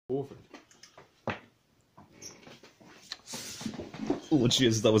Perfect. Oh,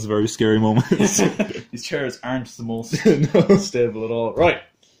 jeez, that was a very scary moment. These chairs aren't the most No. stable at all. Right.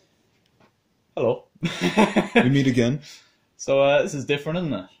 Hello. We meet again. So this is different,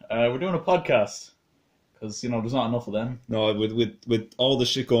 isn't it? We're doing a podcast because there's not enough of them. No, with all the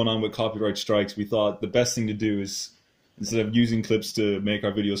shit going on with copyright strikes, we thought the best thing to do is, instead of using clips to make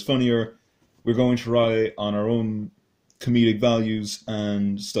our videos funnier, we're going to rely on our own comedic values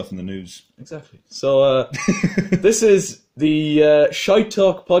and stuff in the news. Exactly. So this is the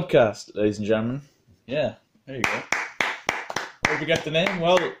ShiteTalk Podcast, ladies and gentlemen. Yeah, there you go. Where did we get the name?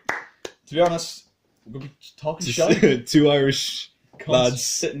 Well, to be honest, we're going to be talking shite. Two Irish lads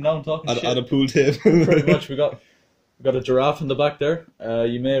sitting down talking shit. at a pool table. Pretty much. We got a giraffe in the back there.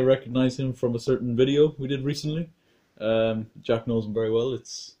 You may recognize him from a certain video we did recently. Jack knows him very well.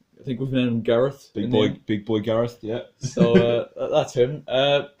 I think we've named him Gareth. Big boy Gareth, yeah. So that's him.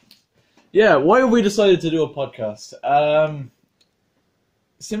 Yeah, why have we decided to do a podcast?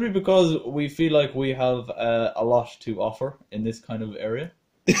 Simply because we feel like we have a lot to offer in this kind of area.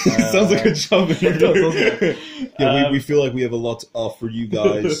 Sounds like a job interview. It does, doesn't it? Yeah, we feel like we have a lot to offer you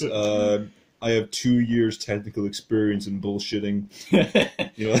guys. I have 2 years technical experience in bullshitting.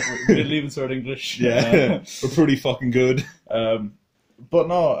 We did leave in sort of English. Yeah, we're pretty fucking good. But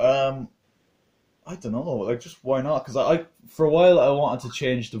no, I don't know. Like, just why not? Because I for a while I wanted to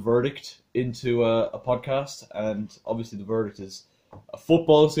change the verdict into a podcast, and obviously the verdict is a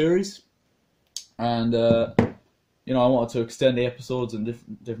football series, and I wanted to extend the episodes in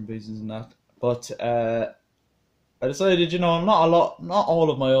different pieces and that. But I decided, not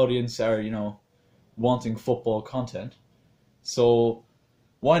all of my audience are wanting football content, so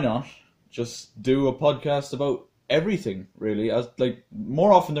why not just do a podcast about everything, really? As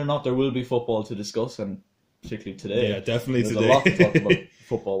more often than not, there will be football to discuss, and particularly today. Yeah, definitely There's today. a lot to talk about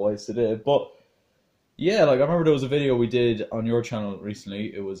football-wise today. But yeah, I remember there was a video we did on your channel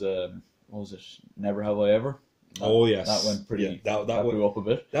recently. It was what was it? Never Have I Ever? Yes, that went pretty. Yeah, that blew up a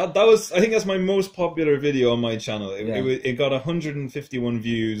bit. That was, I think that's my most popular video on my channel. It got 151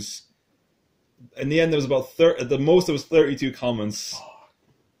 views. In the end, there was about at the most there was 32 comments.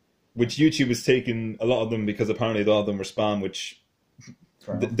 Which YouTube has taken a lot of them because apparently a lot of them were spam, which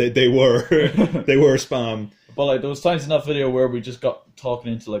they were they were spam. But there was times in that video where we just got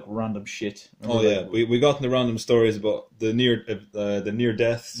talking into random shit. Remember we got into random stories about the near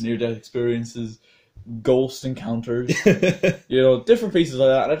deaths, near death experiences, ghost encounters, different pieces like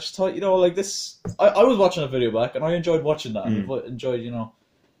that. And I just thought, this. I was watching a video back and I enjoyed watching that. And I enjoyed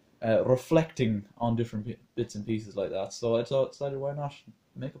reflecting on different bits and pieces like that. So I decided, why not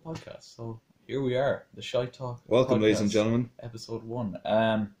make a podcast? So here we are, the ShiteTalk. Welcome, podcast, ladies and gentlemen. Episode 1.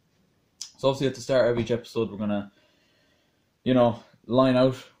 So obviously at the start of each episode, we're gonna, line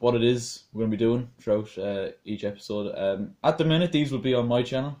out what it is we're gonna be doing throughout each episode. At the minute, these will be on my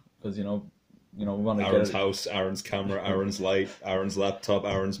channel because we want to Aaron's house, Aaron's camera, Aaron's light, Aaron's laptop,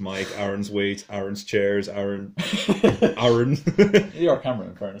 Aaron's mic, Aaron's weight, Aaron's chairs, Aaron. Your camera,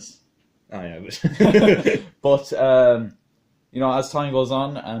 in fairness. I know. But as time goes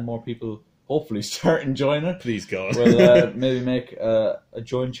on and more people hopefully start enjoying it, please God, we'll maybe make a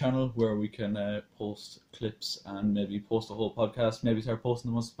joint channel where we can post clips and maybe post a whole podcast. Maybe start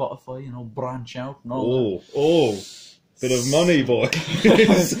posting them on Spotify. Branch out. And all that. Bit of money, boy.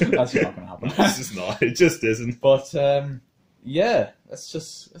 That's not going to happen. This is not. It just isn't. But let's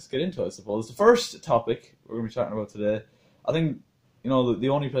get into it, I suppose. The first topic we're going to be talking about today, I think, the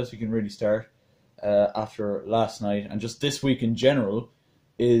only place we can really start after last night and just this week in general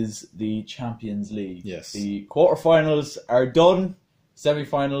is the Champions League. Yes. The quarterfinals are done,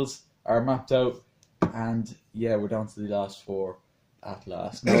 semi-finals are mapped out, and we're down to the last 4 at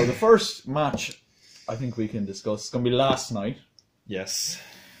last. Now, the first match I think we can discuss is going to be last night. Yes.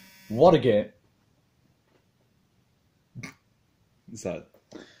 What a game. Is that?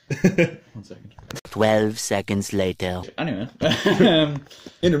 1 second. 12 seconds later. Anyway.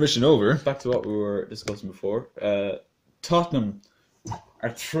 Intermission over. Back to what we were discussing before. Tottenham are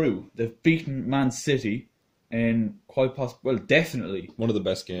through. They've beaten Man City in definitely one of the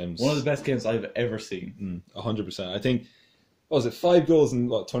best games. One of the best games I've ever seen. 100%. I think, what was it, 5 goals in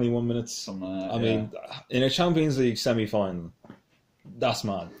 21 minutes? I mean, in a Champions League semi-final, that's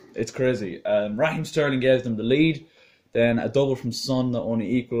mad. It's crazy. Raheem Sterling gave them the lead. Then a double from Son that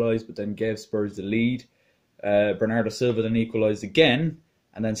only equalised, but then gave Spurs the lead. Bernardo Silva then equalised again,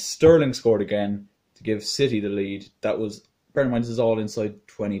 and then Sterling scored again to give City the lead. That was, bear in mind, this is all inside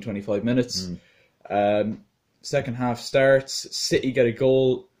 20-25 minutes. Second half starts, City get a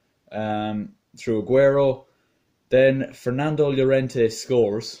goal through Aguero. Then Fernando Llorente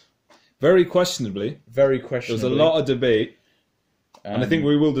scores. Very questionably. Very There questionably. was a lot of debate. And I think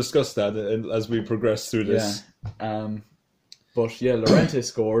we will discuss that as we progress through this. Yeah. But yeah, Llorente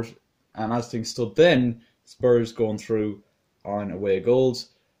scored. And as things stood then, Spurs going through on away goals.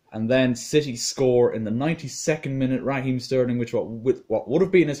 And then City score in the 92nd minute. Raheem Sterling, with what would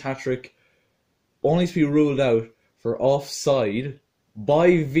have been his hat-trick, only to be ruled out for offside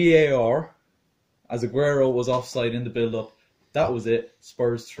by VAR, as Aguero was offside in the build-up. That was it.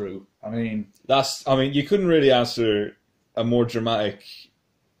 Spurs through. I mean, you couldn't really answer a more dramatic.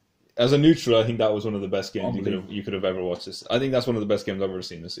 As a neutral, I think that was one of the best games you could have ever watched. This, I think that's one of the best games I've ever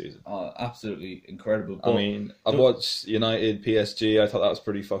seen this season. Absolutely incredible. But I watched United PSG. I thought that was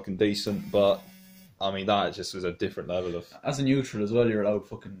pretty fucking decent, but that just was a different level of. As a neutral as well, you're allowed to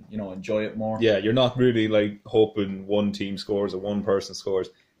fucking enjoy it more. Yeah, you're not really like hoping one team scores or one person scores.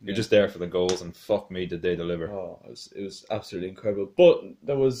 You're just there for the goals, and fuck me, did they deliver? Oh, it was absolutely incredible. But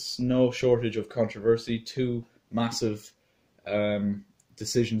there was no shortage of controversy. Two massive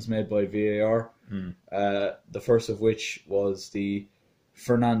decisions made by VAR. The first of which was the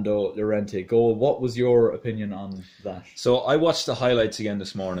Fernando Llorente goal. What was your opinion on that? So I watched the highlights again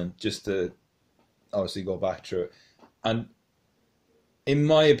this morning just to obviously go back through it, and in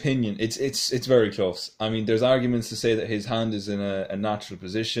my opinion, it's very close. I mean, there's arguments to say that his hand is in a natural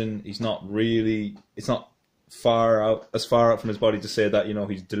position. He's not really. It's not far out from his body to say that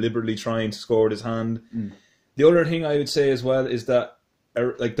he's deliberately trying to score with his hand. The other thing I would say as well is that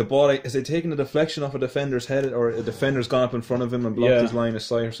like the ball, is it taking a deflection off a defender's head, or a defender's gone up in front of him and blocked his line of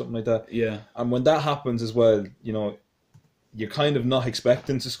sight or something like that? Yeah. And when that happens as well, you're kind of not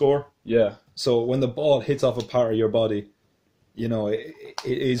expecting to score. Yeah. So when the ball hits off a part of your body, it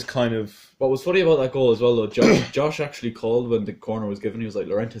is kind of. What was funny about that goal as well, though, Josh actually called when the corner was given. He was like,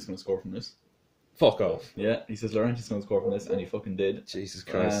 Llorente's going to score from this. Fuck off. Yeah, he says Llorente's going to score from this, and he fucking did. Jesus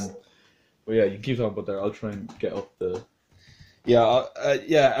Christ. But yeah, you can keep talking about there. I'll try and get up the. Yeah,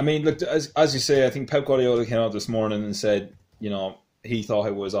 I mean, look, as you say, I think Pep Guardiola came out this morning and said, he thought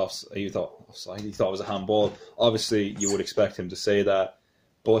it was offside. He thought it was a handball. Obviously, you would expect him to say that,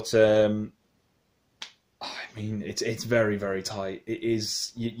 but it's very, very tight. It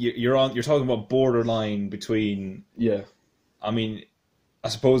is. You're talking about borderline between. Yeah. I mean, I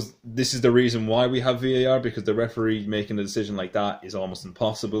suppose this is the reason why we have VAR, because the referee making a decision like that is almost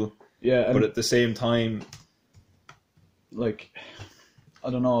impossible. Yeah, but at the same time, like,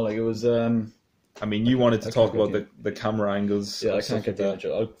 I don't know, like it was. I mean, you wanted to talk about the camera angles. Yeah, I can't get the image.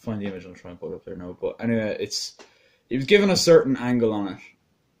 I'll find the image and try and put it up there now. But anyway, he was given a certain angle on it,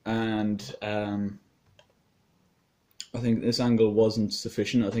 and I think this angle wasn't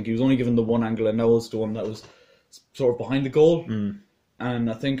sufficient. I think he was only given the one angle, and that was the one that was sort of behind the goal.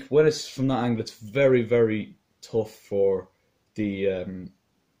 And I think when it's from that angle, it's very, very tough for the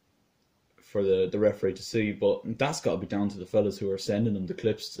referee to see. But that's got to be down to the fellas who are sending them the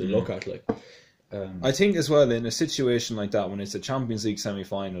clips to look at. Like, I think as well, in a situation like that, when it's a Champions League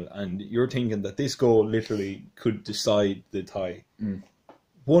semi-final and you're thinking that this goal literally could decide the tie,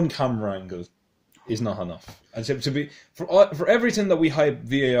 one camera angle is not enough. And to be for everything that we hype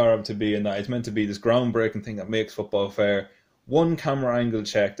VAR up to be, and that it's meant to be this groundbreaking thing that makes football fair, one camera angle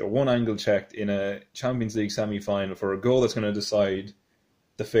checked or one angle checked in a Champions League semi-final for a goal that's going to decide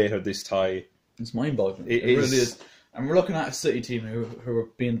the fate of this tie. It's mind-boggling. It really is. And we're looking at a City team who are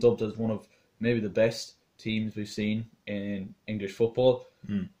being dubbed as one of maybe the best teams we've seen in English football.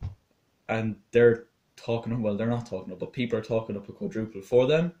 And they're talking up, well, they're not talking up, but people are talking up a quadruple for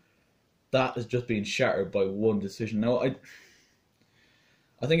them. That is just being shattered by one decision. Now,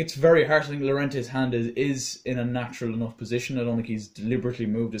 I think it's very hard. I think Llorente's hand is in a natural enough position. I don't think he's deliberately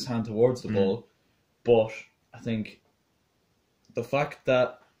moved his hand towards the ball. But I think the fact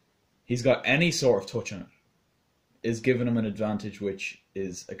that he's got any sort of touch on it is giving him an advantage, which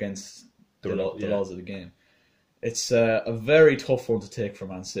is against the laws of the game. It's a very tough one to take for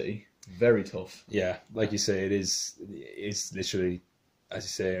Man City. Very tough. Yeah, like you say, it's literally, as you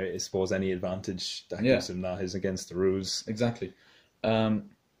say, I suppose any advantage that gives him that is against the rules. Exactly. And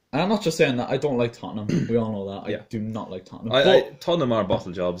I'm not just saying that. I don't like Tottenham. We all know that. I do not like Tottenham. Tottenham are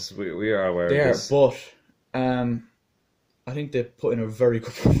bottle jobs. We are aware of this. But I think they put in a very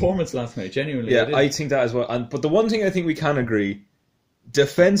good performance last night, genuinely. Yeah, I think that as well. But the one thing I think we can agree,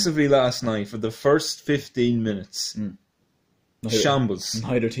 defensively last night, for the first 15 minutes, shambles.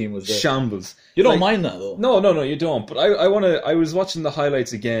 Neither team was there. Shambles. You don't mind that, though? No, you don't. But I was watching the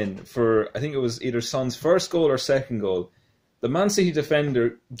highlights again for, I think it was either Son's first goal or second goal. The Man City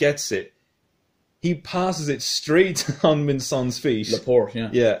defender gets it. He passes it straight on Min Son's feet. Laporte, yeah.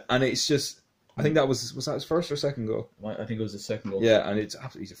 Yeah, and it's just, I think that was that his first or second goal? I think it was the second goal. Yeah, and it's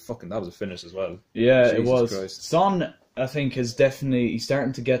absolutely that was a finish as well. Yeah, Jesus it was. Christ. Son, I think, he's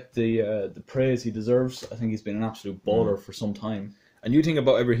starting to get the praise he deserves. I think he's been an absolute baller for some time. And you think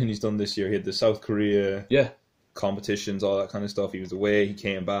about everything he's done this year. He had the South Korea competitions, all that kind of stuff. He was away, he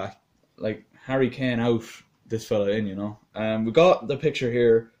came back. Like, Harry Kane out, this fella in, you know. We got the picture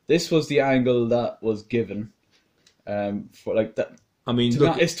here. This was the angle that was given. For like that. I mean,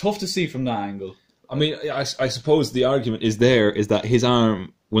 it's tough to see from that angle. I mean, I suppose the argument is that his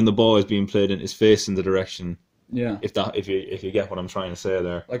arm, when the ball is being played in, is facing the direction. Yeah. If you get what I'm trying to say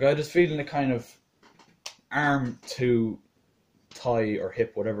there. Like, I just feeling a kind of arm to thigh or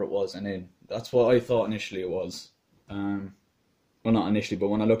hip, whatever it was, and in. That's what I thought initially it was. Well, not initially, but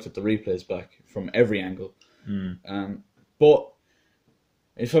when I looked at the replays back from every angle. But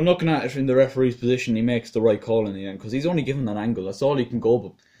if I'm looking at it from the referee's position, he makes the right call in the end because he's only given that angle. That's all he can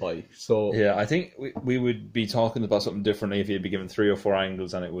go by. So yeah, I think we would be talking about something differently if he'd be given 3 or 4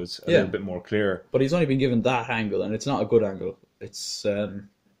 angles and it was a little bit more clear. But he's only been given that angle, and it's not a good angle. It's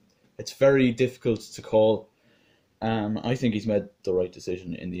very difficult to call. I think he's made the right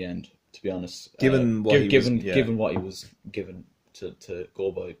decision in the end, to be honest. Given what he was given to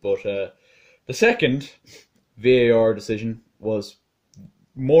go by. But the second VAR decision was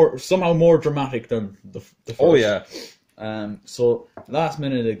somehow more dramatic than the first. Oh yeah. So last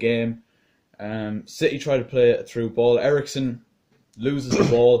minute of the game, City try to play a through ball. Eriksen loses the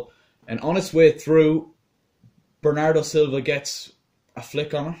ball, and on its way through, Bernardo Silva gets a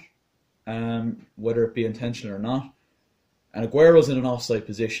flick on it, whether it be intentional or not. And Aguero's in an offside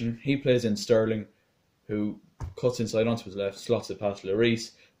position. He plays in Sterling, who cuts inside onto his left, slots it past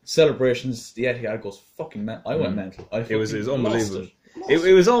Lloris. Celebrations, the Etihad goes fucking mental. I went mental. It was unbelievable.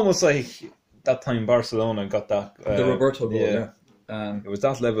 It was almost like that time Barcelona got that the Roberto goal. Yeah. It was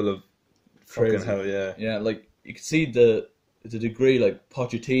that level of crazy. Fucking hell. Yeah. Yeah, like you could see the degree. Like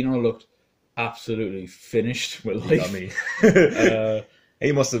Pochettino looked absolutely finished with life. I mean,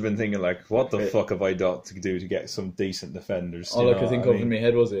 he must have been thinking like, "What the fuck have I got to do to get some decent defenders?" All I could think of in my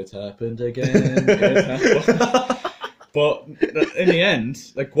head was, "It's happened again." It's happened. But in the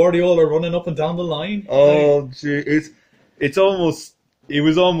end, like Guardiola running up and down the line. Oh, gee, it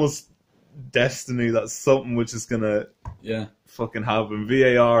was almost destiny that something was just gonna fucking happen.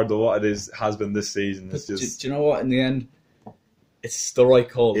 VAR, though what it has been this season, it's just. Do you know what? In the end, it's the right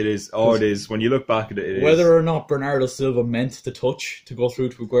call. It is. Oh, it is. When you look back at it, it whether is. or not Bernardo Silva meant to touch to go through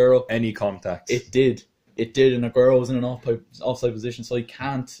to Aguero, any contact, it did, and Aguero was in an offside position, so you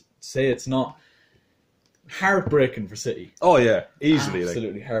can't say it's not. Heartbreaking for City. Oh yeah, easily.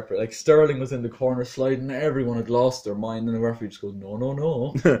 Absolutely heartbreaking. Like Sterling was in the corner sliding, everyone had lost their mind, and the referee just goes, "No."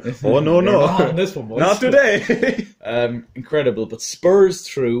 Oh no! Not this one, boys. Not today. Incredible, but Spurs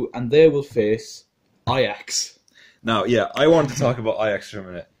through, and they will face Ajax. Now, yeah, I want to talk about Ajax for a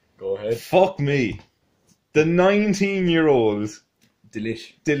minute. Go ahead. Fuck me, the 19-year-old De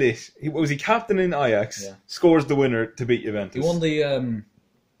Ligt. Was he captain in Ajax? Yeah. Scores the winner to beat Juventus. He won the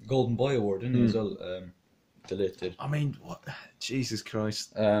Golden Boy Award, didn't he, as well? De Ligt did. I mean, what? Jesus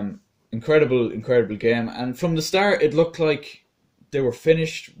Christ. Incredible game. And from the start, it looked like they were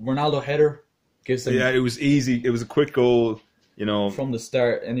finished. Ronaldo header gives them... Yeah, it was easy. It was a quick goal, you know. From the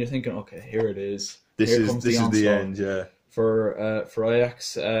start, and you're thinking, okay, here it is. This is the end, yeah. For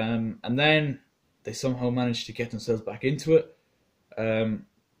Ajax. And then they somehow managed to get themselves back into it and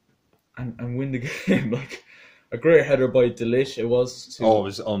win the game. Like, a great header by De Ligt, it was. It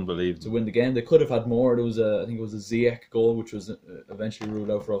was unbelievable. To win the game. They could have had more. There was I think it was a Ziyech goal, which was eventually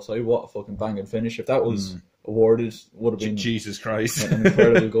ruled out for offside. What a fucking banging finish. If that was awarded, would have been Jesus Christ, an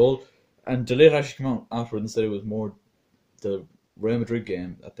incredible goal. And De Ligt actually came out afterwards and said it was more the Real Madrid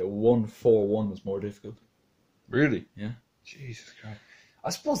game, that the 1-4-1 was more difficult. Really? Yeah. Jesus Christ.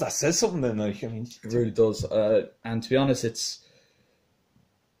 I suppose that says something then. Like, I mean, it really does. And to be honest,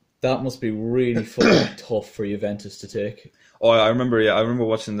 that must be really fucking tough for Juventus to take. Oh, I remember. Yeah, I remember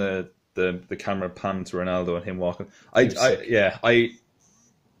watching the camera pan to Ronaldo and him walking. I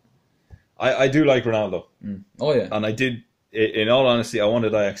do like Ronaldo. Oh yeah. And I did. In all honesty, I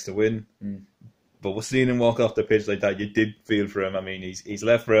wanted Ajax to win. But with seeing him walk off the pitch like that, you did feel for him. I mean, he's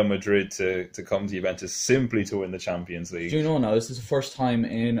left Real Madrid to come to Juventus simply to win the Champions League. Do you know now, this is the first time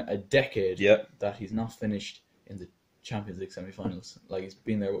in a decade that he's not finished in the Champions League semi-finals. Like, he's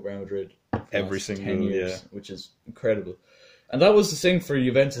been there with Real Madrid for every single 10 years, which is incredible. And that was the thing for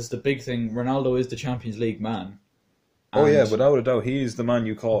Juventus, the big thing. Ronaldo is the Champions League man. Oh yeah, without a doubt. He is the man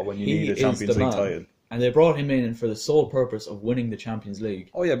you call when you need a Champions League title. And they brought him in for the sole purpose of winning the Champions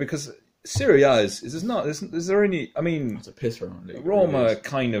League. Oh yeah, because Serie A is there any? I mean, It's a piss round league. Roma Really is.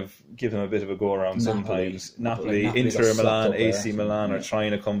 kind of give them a bit of a go around sometimes. Napoli, Napoli got Inter sucked Milan, up there. AC Milan are Yeah.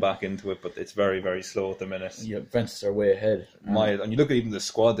 trying to come back into it, but it's very, very slow at the minute. Yeah, Juventus are way ahead. And you look at even the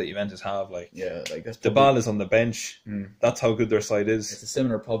squad that Juventus have, like Yeah, like that's Dybala's on the bench. That's how good their side It's is. a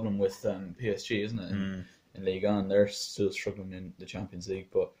similar problem with PSG, isn't it? In Ligue 1, they're still struggling in the Champions League.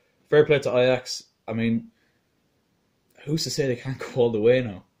 But fair play to Ajax. I mean, who's to say they can't go all the way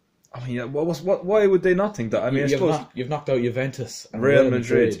now? I mean, why would they not think that? I mean, I suppose You've knocked out Juventus and Real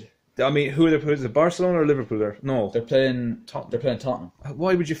Madrid. I mean, who are they playing? Is it Barcelona or Liverpool there? No. They're playing Tottenham.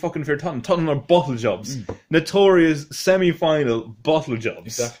 Why would you fucking fear Tottenham? Tottenham are bottle jobs. Notorious semi-final bottle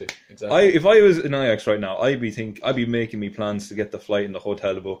jobs. Exactly. If I was in Ajax right now, I'd be making me plans to get the flight and the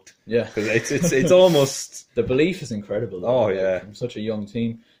hotel booked. Yeah. Because it's almost... The belief is incredible. Though, Oh, like, yeah. From such a young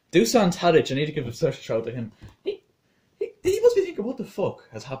team. Dusan Tadic, I need to give a special shout out to him. He must be thinking, what the fuck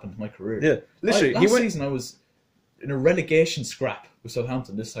has happened to my career? Yeah, literally. Last season I was in a relegation scrap with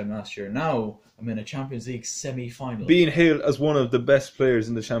Southampton this time last year. Now I'm in a Champions League semi-final. Being hailed as one of the best players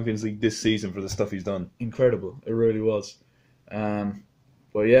in the Champions League this season for the stuff he's done. Incredible. It really was.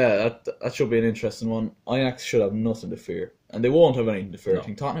 But yeah, that should be an interesting one. Ajax should have nothing to fear. And they won't have anything to fear. No. I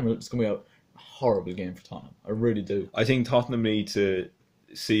think Tottenham, it's going to be a horrible game for Tottenham. I really do. I think Tottenham need to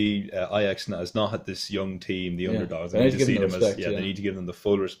see Ajax as not this young team, the underdogs. They need to see them as they need to give them the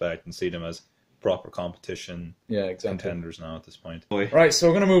full respect and see them as proper competition contenders now at this point. Right, so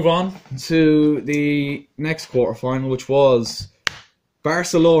we're going to move on to the next quarterfinal, which was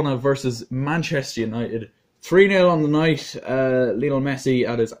Barcelona versus Manchester United. 3-0 on the night. Lionel Messi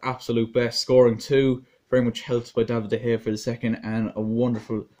at his absolute best, scoring 2, very much helped by David De Gea for the second, and a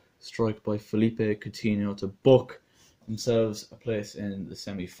wonderful strike by Felipe Coutinho to book themselves a place in the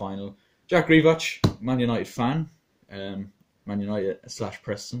semi-final. Jack Rivach, Man United fan, Man United /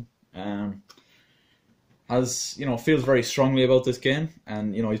 Preston, feels very strongly about this game,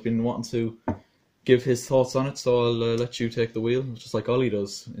 and he's been wanting to give his thoughts on it. So I'll let you take the wheel, just like Ollie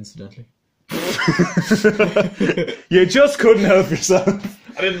does, incidentally. You just couldn't help yourself.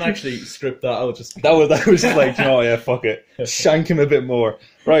 I didn't actually script that. That was just like, oh yeah, fuck it, shank him a bit more.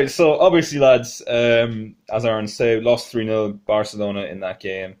 Right, so obviously, lads, as Aaron said, lost 3-0 Barcelona in that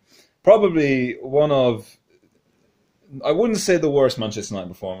game. Probably one of, I wouldn't say the worst Manchester United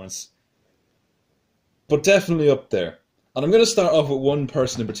performance, but definitely up there. And I'm going to start off with one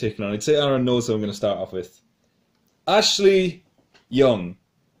person in particular, and I'd say Aaron knows who I'm going to start off with. Ashley Young,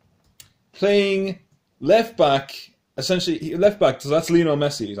 playing left back, essentially left back, so that's Lionel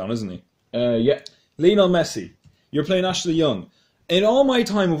Messi he's on, isn't he? Yeah. Lionel Messi. You're playing Ashley Young. In all my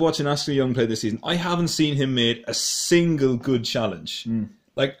time of watching Ashley Young play this season, I haven't seen him make a single good challenge.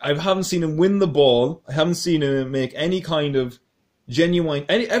 Like, I haven't seen him win the ball. I haven't seen him make any kind of genuine...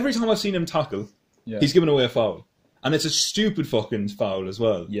 Every time I've seen him tackle, he's given away a foul. And it's a stupid fucking foul as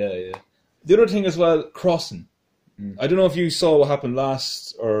well. Yeah. The other thing as well, crossing. I don't know if you saw what happened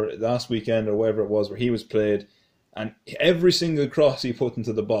last weekend or whatever it was, where he was played, and every single cross he put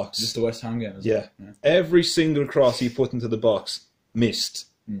into the box... Just the West Ham game, yeah. Every single cross he put into the box, missed.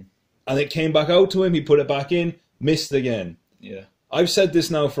 And it came back out to him, he put it back in, missed again. Yeah. I've said this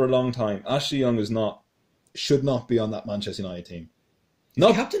now for a long time. Ashley Young should not be on that Manchester United team. He's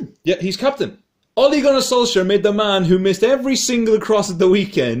captain. Yeah, he's captain. Ole Gunnar Solskjaer made the man who missed every single cross at the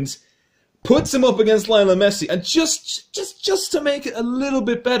weekend, puts him up against Lionel Messi, and just to make it a little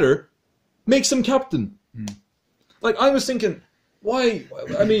bit better, makes him captain. Like, I was thinking, why?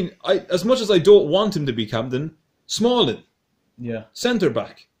 I mean, as much as I don't want him to be captain, Smalling, centre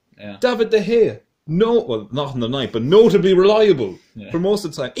back, David De Gea, not on the night, but notably reliable for most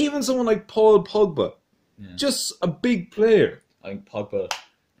of the time. Even someone like Paul Pogba, just a big player. I think Pogba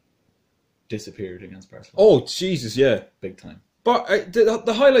disappeared against Barcelona. Oh, Jesus, yeah. Big time. But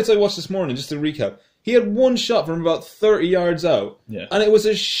the highlights I watched this morning, just to recap, he had one shot from about 30 yards out, and it was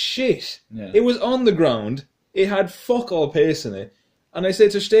a shit. It was on the ground, it had fuck all pace in it, and I say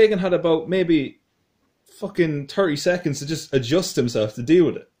Ter Stegen had about maybe fucking 30 seconds to just adjust himself to deal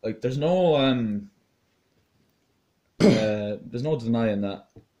with it. Like, there's no denying that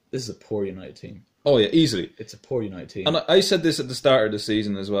this is a poor United team. Oh yeah, easily. It's a poor United team. And I said this at the start of the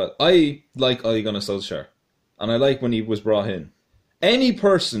season as well. I like Ole Gunnar Solskjaer, and I like when he was brought in. Any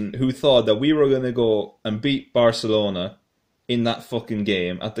person who thought that we were going to go and beat Barcelona in that fucking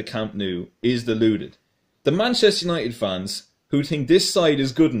game at the Camp Nou is deluded. The Manchester United fans who think this side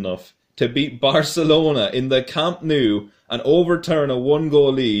is good enough to beat Barcelona in the Camp Nou and overturn a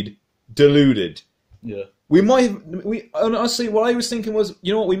 1-goal lead, deluded. Yeah. Honestly, what I was thinking was,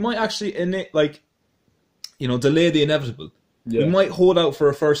 we might actually delay the inevitable. Yeah. We might hold out for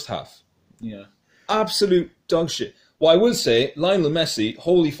a first half. Yeah. Absolute dog shit. What I will say, Lionel Messi,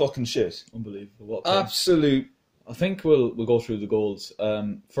 holy fucking shit. Unbelievable. What Absolute. I think we'll go through the goals.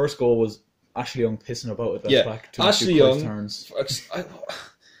 First goal was Ashley Young pissing about it. That's back to Ashley Young. Turns.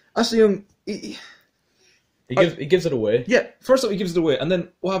 Ashley Young. He gives it away. Yeah, first off he gives it away, and then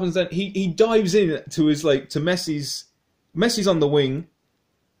what happens then? He dives in to his to Messi's on the wing,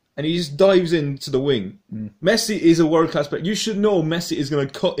 and he just dives into the wing. Messi is a world class player. You should know Messi is going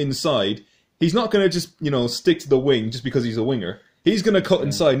to cut inside. He's not going to just stick to the wing just because he's a winger. He's going to cut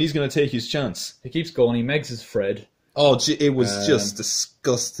inside and he's going to take his chance. He keeps going. He megs his Fred. Oh, it was just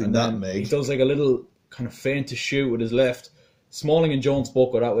disgusting, that Meg. He does like a little kind of feint to shoot with his left. Smalling and Jones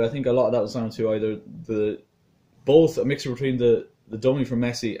both go that way. I think a lot of that was down to either both a mixture between the dummy from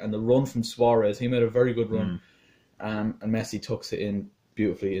Messi and the run from Suarez. He made a very good run. And Messi tucks it in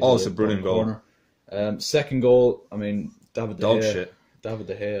beautifully. It's a brilliant goal. Second goal, I mean, David De Gea. Shit. David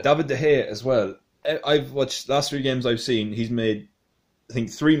De Gea. David De Gea as well. I've watched last 3 games I've seen. He's made, I think,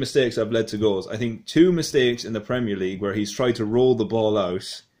 3 mistakes that have led to goals. I think 2 mistakes in the Premier League where he's tried to roll the ball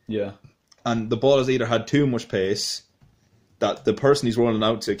out. Yeah. And the ball has either had too much pace that the person he's rolling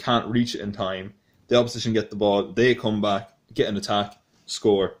out to can't reach it in time. The opposition get the ball, they come back, get an attack,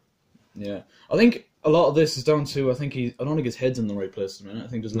 score. Yeah. I think a lot of this is down to, I don't think his head's in the right place at the minute. I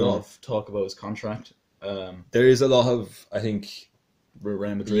think there's a lot of talk about his contract. There is a lot of, I think...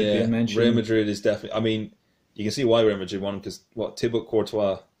 Real Madrid being mentioned. Real Madrid is definitely... I mean, you can see why Real Madrid won him, because, Thibaut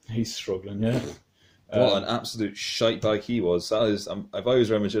Courtois... He's struggling, yeah. What an absolute shite bag he was. That is, if I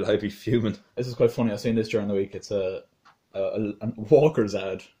was Real Madrid, I'd be fuming. This is quite funny. I've seen this during the week. It's a Walker's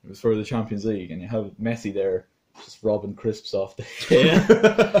ad. It was for the Champions League, and you have Messi there just robbing crisps off the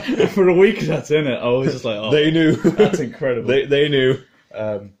for a week that's in it. I was just like, oh, they knew. That's incredible. They knew.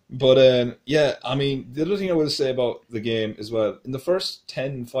 Yeah, I mean, the other thing I would say about the game as well, in the first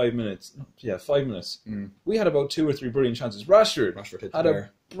 5 minutes, we had about 2 or 3 brilliant chances. Rashford had a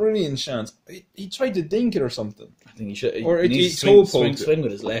brilliant chance. He tried to dink it or something. I think he should. Or he swing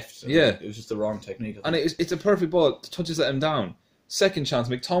with his left. Yeah. It was just the wrong technique. And it's a perfect ball. The touches let him down. Second chance,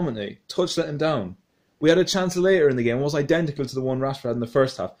 McTominay. Touch let him down. We had a chance later in the game. It was identical to the one Rashford had in the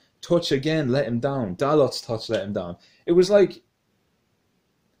first half. Touch again, let him down. Dalot's touch let him down. It was like...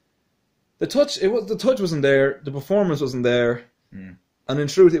 The touch wasn't there. The performance wasn't there. And in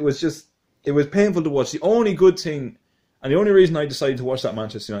truth, it was painful to watch. The only good thing, and the only reason I decided to watch that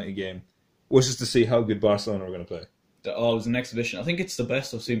Manchester United game was just to see how good Barcelona were going to play. It was an exhibition. I think it's the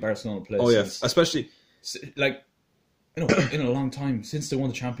best I've seen Barcelona play. Oh yeah, especially like in a long time since they won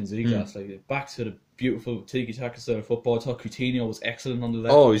the Champions League last. Like back to the beautiful tiki-taka style of football. I thought Coutinho was excellent on the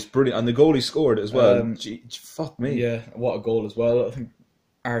left. Oh, he's brilliant, and the goal he scored as well. Fuck me. Yeah, what a goal as well. I think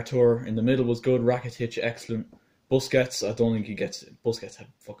Artur in the middle was good. Rakitic, excellent. Busquets, I don't think he gets it. Busquets had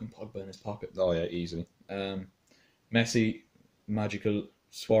fucking Pogba in his pocket. Oh yeah, easily. Messi, magical.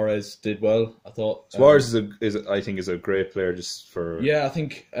 Suarez did well, I thought. Suarez is a great player just for... Yeah, I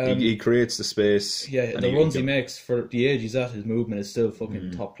think... he creates the space. Yeah, the runs he makes for the age he's at, his movement is still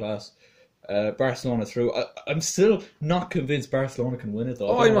fucking top class. Barcelona through. I'm still not convinced Barcelona can win it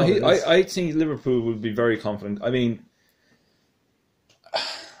though. I think Liverpool would be very confident. I mean,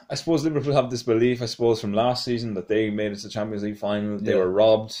 I suppose Liverpool have this belief, from last season that they made it to the Champions League final. They were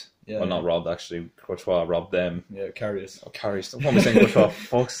robbed. Yeah, well, not robbed, actually. Courtois robbed them. Yeah, Karius. Oh, Karius. What am I saying, Courtois?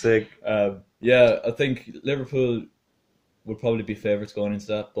 Fuck's sake. Yeah, I think Liverpool would probably be favourites going into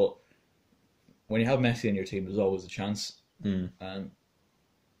that, but when you have Messi in your team, there's always a chance. And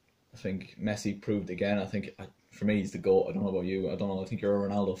I think Messi proved again. I think, for me, he's the GOAT. I don't know about you. I don't know. I think you're a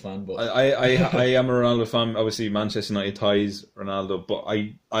Ronaldo fan, but... I am a Ronaldo fan. Obviously, Manchester United ties Ronaldo, but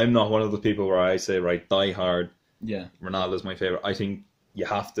I'm not one of the people where I say, right, die hard. Yeah. Ronaldo's my favourite. I think you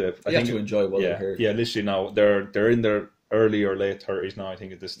have to... You have to enjoy while they're here. Yeah, literally now. They're in their early or late 30s now, I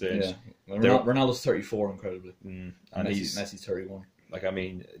think, at this stage. Yeah. Well, Ronaldo's 34, incredibly. And Messi's 31. Like, I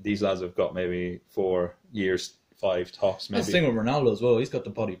mean, these lads have got maybe 4 years, 5 tops, maybe. That's the thing with Ronaldo as well. He's got the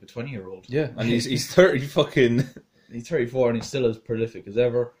body of a 20-year-old. Yeah, and he's 30 fucking... He's 34 and he's still as prolific as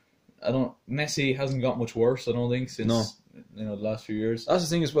ever. Messi hasn't got much worse, I don't think, since the last few years. That's the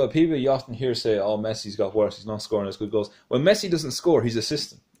thing as well. People you often hear say, "Oh, Messi's got worse. He's not scoring as good goals." When Messi doesn't score, he's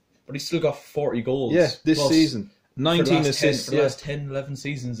assisting. But he's still got 40 goals. Yeah, this season, 19 assists for the last 10, 11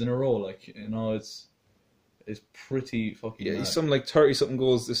 seasons in a row. Like it's pretty fucking. Yeah, mad. he's something like 30-something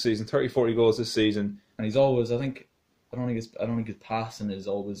goals this season, 30, 40 goals this season, and he's always. I don't think his passing is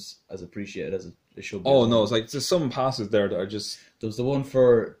always as appreciated as it should be. Oh no, it's like there's some passes there that are just. There was the one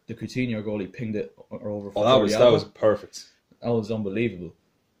for the Coutinho goal. He pinged it over. Oh, that was perfect. That was unbelievable.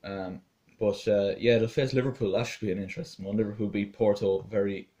 They'll face Liverpool. That should be an interesting one. Liverpool beat Porto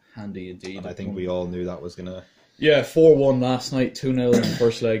very Handy indeed. And I think we all knew that was going to... Yeah, 4-1 last night, 2-0 in the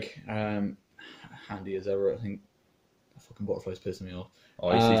first leg. Handy as ever. I think that fucking butterfly's pissing me off.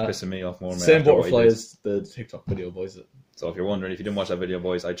 Oh, he's pissing me off more, man. Same butterfly as the TikTok video, boys. So if you're wondering, if you didn't watch that video,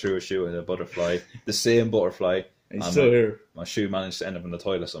 boys, I threw a shoe at a butterfly. The same butterfly. He's still here. My shoe managed to end up in the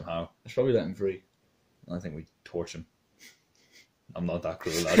toilet somehow. I should probably let him free. I think we torch him. I'm not that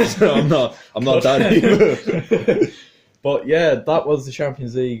cruel, lads. I'm not that evil. But yeah, that was the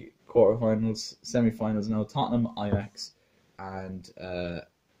Champions League quarterfinals, semi-finals now. Tottenham, Ajax, and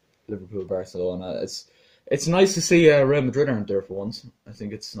Liverpool, Barcelona. It's nice to see Real Madrid aren't there for once. I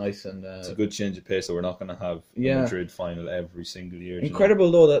think it's nice, and it's a good change of pace. So we're not going to have a Madrid final every single year.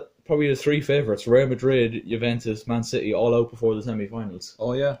 Incredible though that probably the three favourites: Real Madrid, Juventus, Man City, all out before the semi-finals.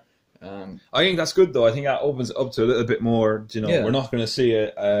 Oh yeah. I think that's good though. I think that opens it up to a little bit more. We're not going to see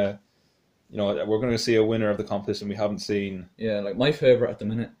we're going to see a winner of the competition we haven't seen. Yeah, like my favourite at the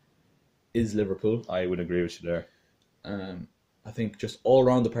minute is Liverpool. I would agree with you there. I think just all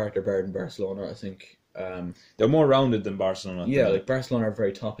around the park they're better than Barcelona. I think they're more rounded than Barcelona. Yeah, like Barcelona are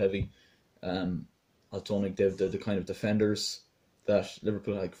very top heavy. I don't think they've the kind of defenders that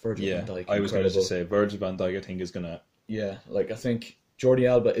Liverpool like. Virgil van Dijk. I was going to say Virgil van Dijk. I think is going to. Yeah, like I think Jordi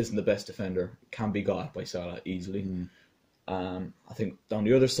Alba isn't the best defender. Can be got by Salah easily. I think down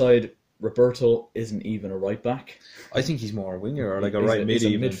the other side, Roberto isn't even a right back. I think he's more a winger or like a right mid,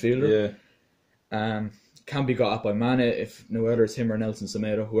 even. Midfielder. Yeah. Can be got at by Mane if whether it's him or Nelson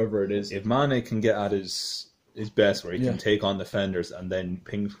Semedo, whoever it is. If Mane can get at his best, where he can take on defenders and then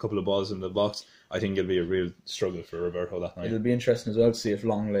ping a couple of balls in the box, I think it'll be a real struggle for Roberto that night. It'll be interesting as well to see if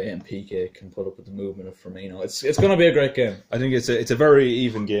Longley and Piqué can put up with the movement of Firmino. It's going to be a great game. I think it's a very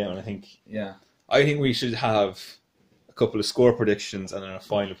even game, and I think we should have a couple of score predictions and then a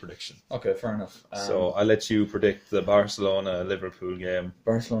final prediction. Okay, fair enough. So I'll let you predict the Barcelona-Liverpool game.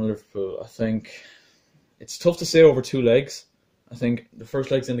 Barcelona-Liverpool, I think it's tough to say over two legs. I think the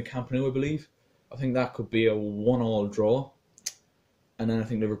first leg's in the Camp Nou, I believe. I think that could be a 1-1 draw. And then I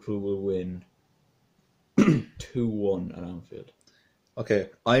think Liverpool will win 2-1 at Anfield. Okay,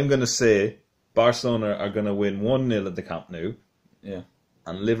 I'm going to say Barcelona are going to win 1-0 at the Camp Nou. Yeah.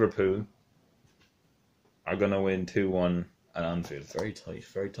 And Liverpool are going to win 2-1 at Anfield. Very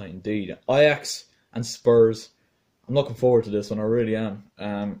tight indeed. Ajax and Spurs. I'm looking forward to this one, I really am.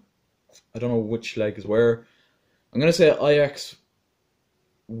 I don't know which leg is where. I'm going to say Ajax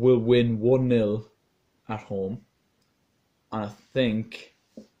will win 1-0 at home. And I think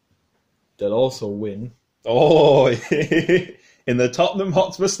they'll also win. Oh, in the Tottenham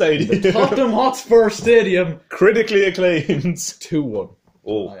Hotspur Stadium. The Tottenham Hotspur Stadium. Critically acclaimed. 2-1.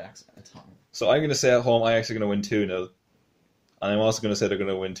 Oh. Ajax at Tottenham. So I'm going to say at home Ajax are going to win 2-0. And I'm also going to say they're going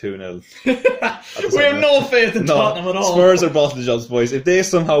to win 2-0. We have no faith in Tottenham at all. Spurs are bottle jobs, boys. If they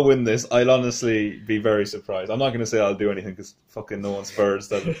somehow win this, I'll honestly be very surprised. I'm not going to say I'll do anything because fucking no one's Spurs.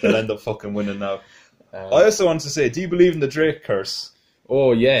 They'll end up fucking winning now. I also wanted to say, do you believe in the Drake curse?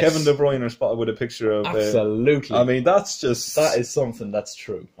 Oh, yes. Kevin De Bruyne was spotted with a picture of... Absolutely. I mean, that's just... That is something that's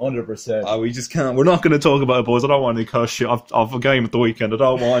true. 100%. We just can't... We're not going to talk about it, boys. I don't want any cuss shit. I've a game at the weekend. I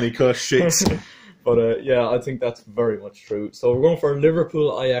don't want any cuss shit. But yeah, I think that's very much true. So we're going for a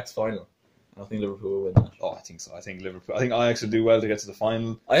Liverpool-Ajax final. I think Liverpool will win that. Oh, I think so. I think Ajax will do well to get to the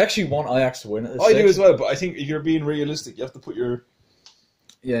final. I actually want Ajax to win it. I do as well, but I think if you're being realistic, you have to put your...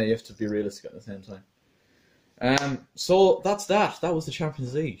 Yeah, you have to be realistic at the same time. So that's that. That was the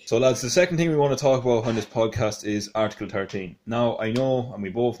Champions League. So lads, the second thing we want to talk about on this podcast is Article 13. Now, I know, and we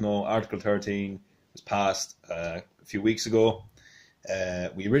both know, Article 13 was passed a few weeks ago.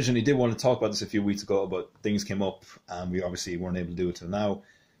 We originally did want to talk about this a few weeks ago, but things came up and we obviously weren't able to do it till now.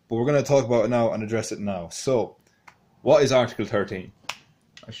 But we're going to talk about it now and address it now. So, what is Article 13?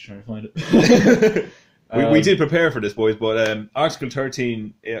 I should try to find it. We did prepare for this, boys, but Article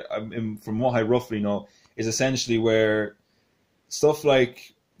 13, from what I roughly know, is essentially where stuff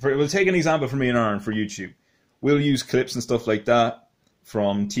like... We'll take an example from me and Aaron for YouTube. We'll use clips and stuff like that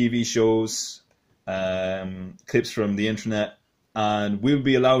from TV shows, clips from the internet, and we'll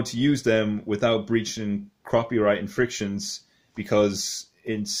be allowed to use them without breaching copyright infractions because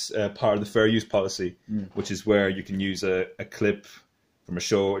it's part of the fair use policy, which is where you can use a clip from a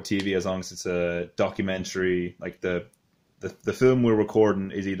show or TV as long as it's a documentary. Like the film we're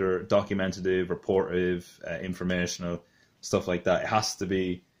recording is either documentative, reportive, informational, stuff like that. It has to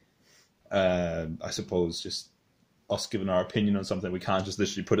be, I suppose, just us giving our opinion on something. We can't just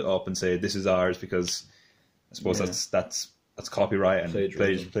literally put it up and say this is ours because I suppose that's copyright and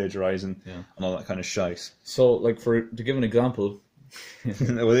plagiarizing and all that kind of shite. So, like to give an example,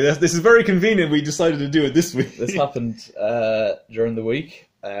 Well, this is very convenient. We decided to do it this week. This happened during the week.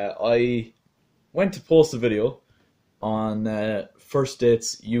 I went to post a video on First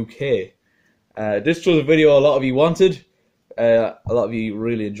Dates UK. This was a video a lot of you wanted. A lot of you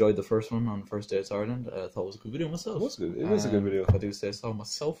really enjoyed the first one on First Dates Ireland. I thought it was a good video myself. It was good. It was a good video. I do say so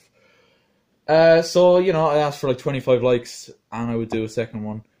myself. So, you know, I asked for like 25 likes, and I would do a second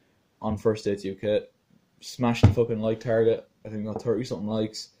one on First Dates UK. Smashed the fucking like target. I think I got 30 something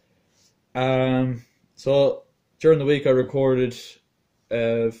likes. So during the week I recorded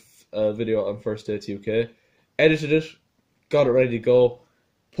a video on First Dates UK, edited it, got it ready to go,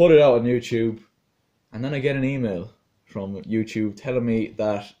 put it out on YouTube, and then I get an email from YouTube telling me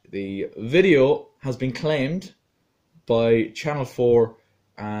that the video has been claimed by Channel 4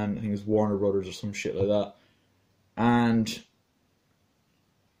 and I think it's Warner Brothers or some shit like that, and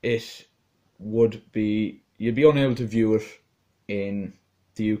it would be, you'd be unable to view it in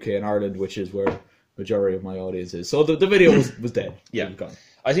the UK and Ireland, which is where majority of my audience is. So the video was dead. Yeah. It was gone.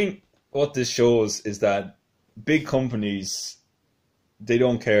 I think what this shows is that big companies, they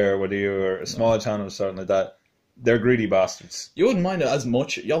don't care whether you're a small channel or something like that. They're greedy bastards. You wouldn't mind it as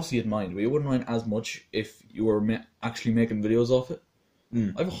much. You obviously you'd mind, but you wouldn't mind as much if you were actually making videos off it.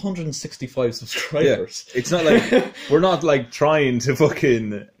 I have 165 subscribers. Yeah. It's not like we're not like trying to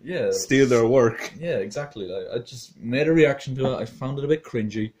fucking steal their work. Yeah, exactly. Like, I just made a reaction to it. I found it a bit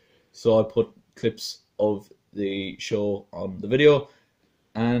cringy, so I put clips of the show on the video,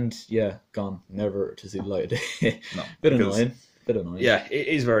 and yeah, gone, never to see the light of day. No, bit annoying. Yeah, it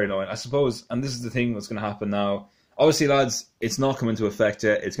is very annoying, I suppose. And this is the thing that's going to happen now. Obviously, lads, it's not come into effect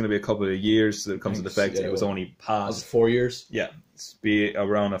yet. It's going to be a couple of years that it comes into effect. Yeah, it was only past 4 years. Yeah, it's be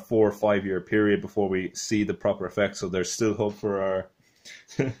around a 4 or 5 year period before we see the proper effect. So there's still hope for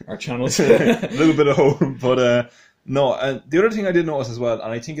our channels. A little bit of hope, but no. And the other thing I did notice as well,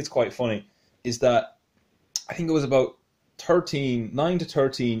 and I think it's quite funny, is that I think it was about 9 to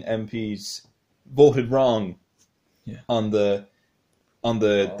 13 MPs voted wrong on the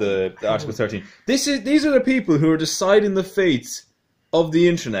Article 13. These are the people who are deciding the fate of the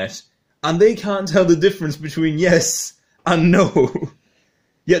internet, and they can't tell the difference between yes and no.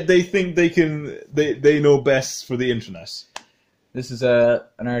 Yet they think they know best for the internet. This is an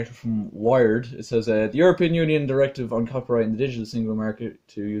article from Wired. It says, the European Union Directive on Copyright in the Digital Single Market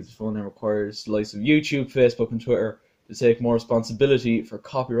to use the phone name requires the likes of YouTube, Facebook and Twitter to take more responsibility for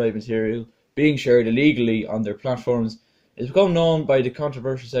copyright material being shared illegally on their platforms. It's become known by the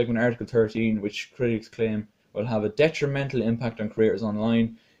controversial segment Article 13, which critics claim will have a detrimental impact on creators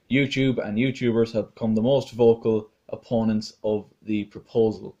online. YouTube and YouTubers have become the most vocal opponents of the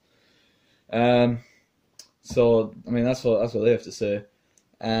proposal. So, I mean, that's what they have to say.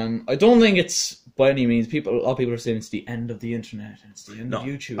 I don't think it's by any means. A lot of people are saying it's the end of the internet and it's the end of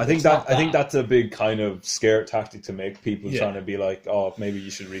YouTube. I think that's a big kind of scare tactic to make people trying to be like, oh, maybe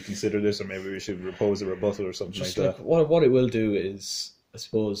you should reconsider this, or maybe we should propose a rebuttal or something like that. What it will do is, I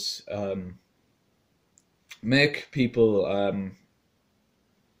suppose, make people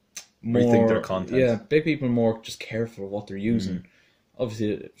more rethink their content. Yeah, make people more just careful of what they're using.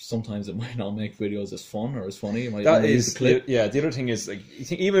 Obviously, sometimes it might not make videos as fun or as funny. You might use the clip. Yeah, the other thing is, like, you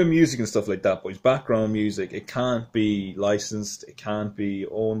think even music and stuff like that, but background music, it can't be licensed, it can't be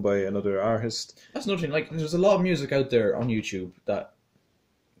owned by another artist. That's another thing. Like, there's a lot of music out there on YouTube that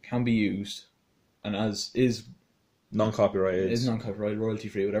can be used and is non-copyrighted, royalty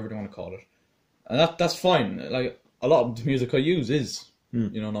free, whatever they want to call it, and that's fine. Like, a lot of the music I use is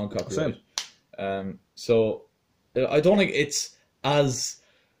non-copyrighted. So I don't think it's as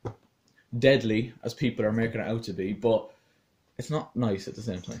deadly as people are making it out to be, but it's not nice at the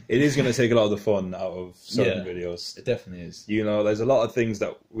same time. It is going to take a lot of the fun out of certain videos. It definitely is. You know, there's a lot of things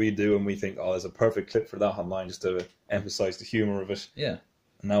that we do and we think, oh, there's a perfect clip for that online, just to emphasize the humor of it. Yeah.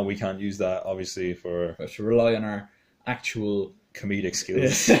 And now we can't use that, obviously, for... We have to rely on our actual... comedic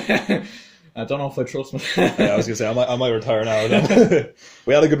skills. I don't know if I trust myself. Yeah, I was going to say, I might retire now.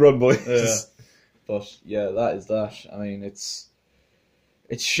 We had a good run, boy. Yeah. But, yeah, that is that. I mean, it's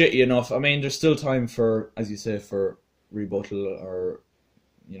shitty enough. I mean, there's still time for, as you say, for rebuttal or,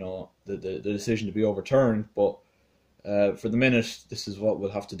 you know, the decision to be overturned. But for the minute, this is what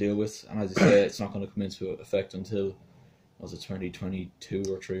we'll have to deal with. And as you say, it's not going to come into effect until, was it 2022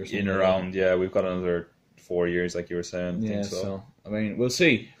 or 3 or something? In around, yeah. We've got another 4 years, like you were saying. Yeah, so, I mean, we'll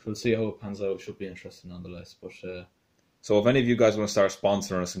see. We'll see how it pans out. It should be interesting nonetheless. But so if any of you guys want to start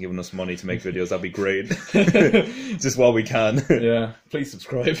sponsoring us and giving us money to make videos, that'd be great. Just while we can. Yeah, please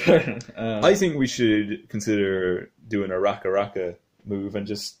subscribe. I think we should consider doing a raka move and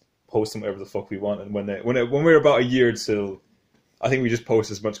just post them whatever the fuck we want. And when we're about a year till I think we just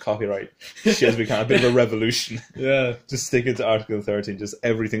post as much copyright shit as we can. A bit of a revolution. Yeah. Just stick it to Article 13. Just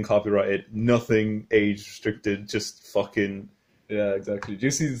everything copyrighted. Nothing age restricted. Just fucking... Yeah, exactly. Do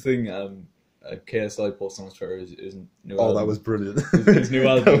you see the thing KSI posted on Twitter, his new album? Oh, that was brilliant. His new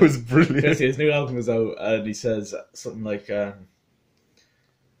album. That was brilliant. Basically, his new album was out, and he says something like,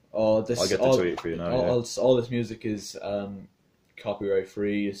 "Oh, this I'll get the tweet for you now. All this music is copyright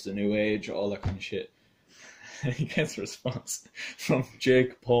free. It's the new age. All that kind of shit." And he gets a response from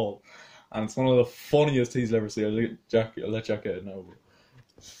Jake Paul, and it's one of the funniest he's ever seen. I'll let Jack get it now.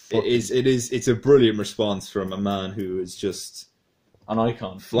 It's a brilliant response from a man who is just an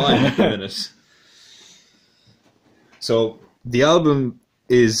icon, flying at the minute. So the album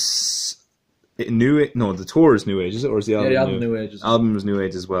is new. No, the tour is New Age, is it, or is the album? Yeah, the album New Age. Album is New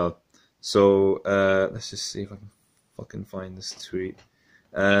Age as well. So let's just see if I can fucking find this tweet.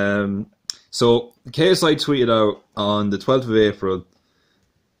 So KSI tweeted out on the 12th of April.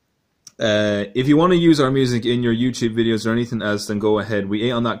 If you want to use our music in your YouTube videos or anything else, then go ahead. We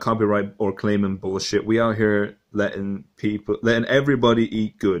ain't on that copyright or claiming bullshit. We out here letting everybody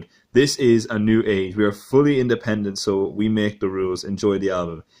eat good. This is a new age. We are fully independent, so we make the rules. Enjoy the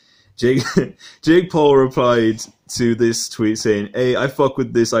album. Jake Paul replied to this tweet saying, "Hey, I fuck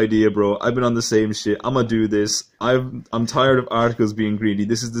with this idea, bro. I've been on the same shit. I'm gonna do this. I'm tired of articles being greedy.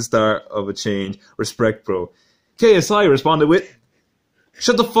 This is the start of a change. Respect, bro." KSI responded with,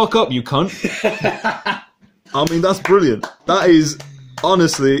 "Shut the fuck up, you cunt." I mean, that's brilliant. That is,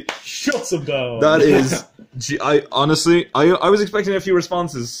 honestly... Shuts him down. That is... I was expecting a few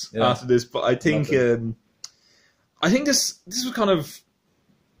responses after this, but I think... I think this was kind of...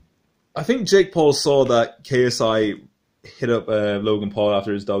 I think Jake Paul saw that KSI hit up Logan Paul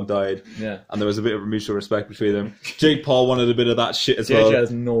after his dog died. Yeah. And there was a bit of mutual respect between them. Jake Paul wanted a bit of that shit as well. JJ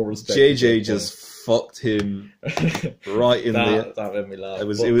has no respect. JJ just fucked him right in the... That made me laugh. It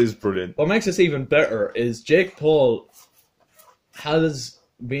was brilliant. What makes this even better is Jake Paul has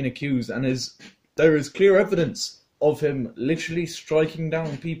been accused, and there is clear evidence of him literally striking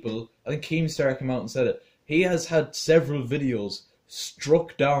down people. I think Keemstar came out and said it. He has had several videos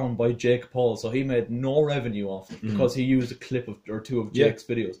struck down by Jake Paul, so he made no revenue off it because he used a clip or two of Jake's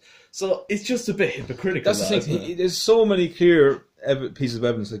videos. So it's just a bit hypocritical. That's the thing. There's so many clear pieces of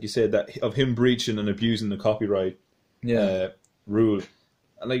evidence, like you said, that of him breaching and abusing the copyright rule.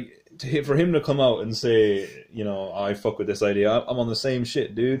 And for him to come out and say, you know, I fuck with this idea. I'm on the same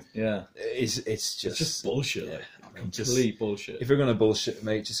shit, dude. Yeah, it's just bullshit. Yeah. Complete bullshit. If you're gonna bullshit,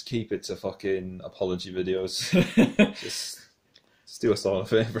 mate, just keep it to fucking apology videos. just do us all a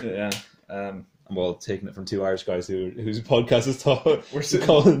favour. Yeah. I'm well taking it from two Irish guys whose podcast is called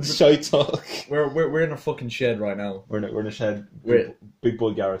ShiteTalk. We're in a fucking shed right now. We're in a shed. Big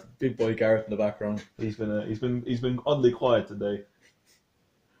boy Gareth in the background. He's been oddly quiet today.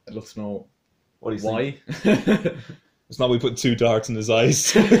 It looks no. What do you why? think? It's not we put two darts in his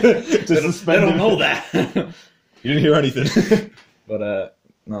eyes. They don't know that. You didn't hear anything. But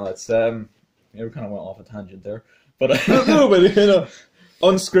no, it's we kind of went off a tangent there. But no, but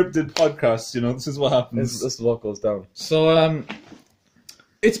unscripted podcasts, you know, this is what happens. This is what goes down. So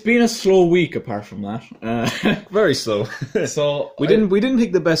it's been a slow week apart from that. Very slow. So we didn't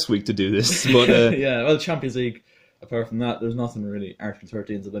pick the best week to do this, but yeah, well, Champions League. Apart from that, there's nothing really. Article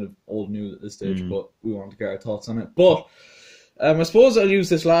 13 is a bit of old news at this stage, but we wanted to get our thoughts on it. But I suppose I'll use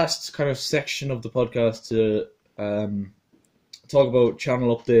this last kind of section of the podcast to talk about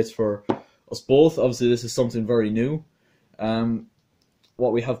channel updates for us both. Obviously, this is something very new.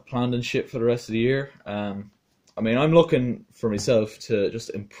 What we have planned and shit for the rest of the year. I mean, I'm looking for myself to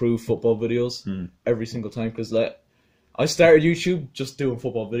just improve football videos every single time because I started YouTube just doing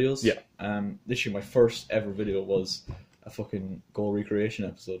football videos. Yeah. This year, my first ever video was a fucking goal recreation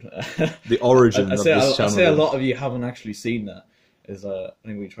episode. The origin of this channel. I say a lot of you haven't actually seen that. I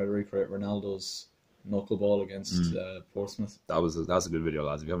think we tried to recreate Ronaldo's knuckleball against Portsmouth. That's a good video,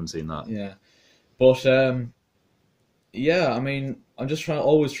 lads. If you haven't seen that, yeah. But yeah, I mean, I'm just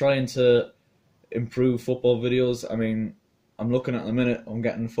always trying to improve football videos. I mean, I'm looking at the minute. I'm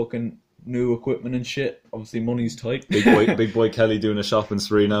getting fucking new equipment and shit. Obviously, money's tight. Big boy Kelly doing a shopping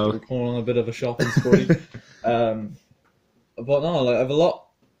spree now. We're going on a bit of a shopping spree. But no, I have a lot.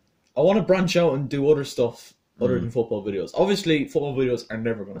 I want to branch out and do other stuff other than football videos. Obviously, football videos are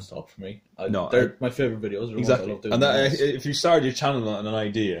never going to stop for me. They're my favourite videos. They're exactly. The ones I love doing. And if you start your channel on an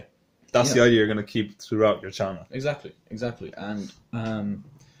idea, that's the idea you're going to keep throughout your channel. Exactly. And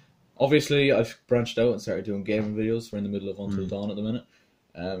obviously, I've branched out and started doing gaming videos. We're in the middle of Until Dawn at the minute.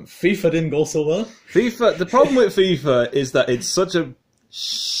 FIFA didn't go so well. The problem with FIFA is that it's such a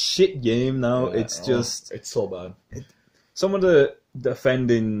shit game now. Yeah, it's so bad. some of the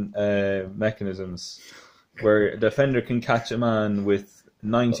defending mechanisms where the defender can catch a man with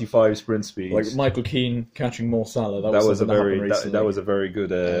 95 sprint speeds. Like Michael Keane catching Mo Salah. That was a very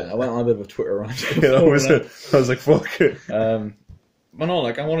good. I went on a bit of a Twitter rant. I was like, fuck. But no,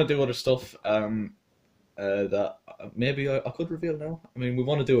 like I want to do other stuff that maybe I could reveal now. I mean, we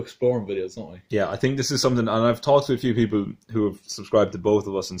want to do exploring videos, don't we? Yeah, I think this is something, and I've talked to a few people who have subscribed to both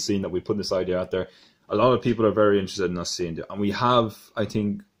of us and seen that we put this idea out there. A lot of people are very interested in us seeing it, and we have, I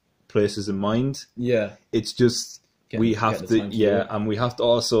think, places in mind. Yeah. It's just we have to, and we have to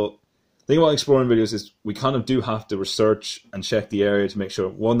also. The thing about exploring videos is we kind of do have to research and check the area to make sure,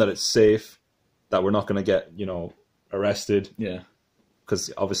 one, that it's safe, that we're not going to get, arrested. Yeah.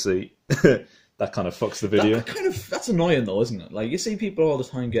 Because obviously that kind of fucks the video. That's annoying though, isn't it? Like you see people all the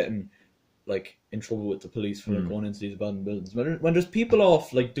time getting like in trouble with the police for going into these abandoned buildings. When there's people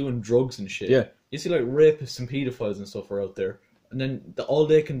off like doing drugs and shit. Yeah. You see like rapists and paedophiles and stuff are out there, and then all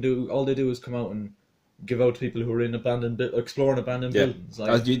they do is come out and give out to people who are in exploring abandoned buildings.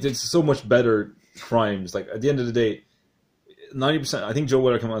 Like, it's so much better crimes. Like at the end of the day, 90%. I think Joe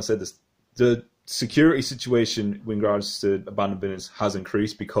Weller came out and said this. The security situation in regards to abandoned buildings has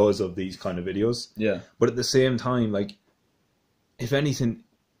increased because of these kind of videos. Yeah. But at the same time, like, if anything,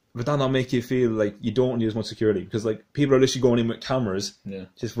 would that not make you feel like you don't need as much security? Because like people are literally going in with cameras,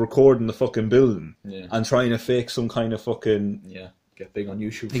 just recording the fucking building, and trying to fake some kind of fucking get big on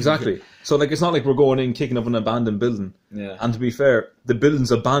YouTube. Exactly. So like it's not like we're going in kicking up an abandoned building. Yeah. And to be fair, the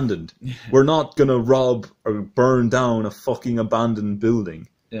building's abandoned. We're not gonna rob or burn down a fucking abandoned building.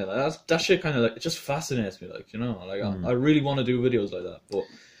 Yeah, that shit kind of like, it just fascinates me, like, I really want to do videos like that, but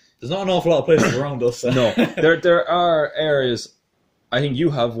there's not an awful lot of places around us. No, there are areas. I think you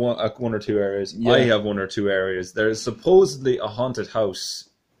have one or two areas. Yeah. I have one or two areas. There is supposedly a haunted house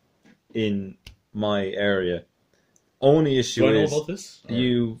in my area. Only issue Do I know is about this?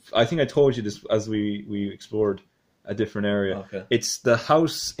 I think I told you this as we explored a different area. Okay. It's the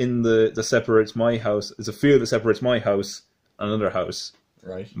house in that separates my house. It's a field that separates my house and another house.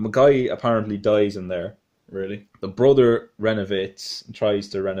 Right. A guy apparently dies in there. Really? The brother renovates and tries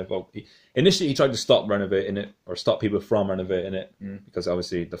to renovate. Initially, he tried to stop renovating it or stop people from renovating it because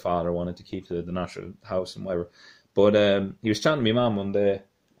obviously the father wanted to keep the natural house and whatever. But he was chatting to my mum one day,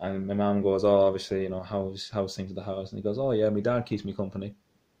 and my mum goes, "Oh, obviously, how's things at the house?" And he goes, "Oh yeah, my dad keeps me company."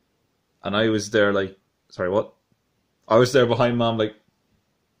 And I was there like, "Sorry, what?" I was there behind mum like,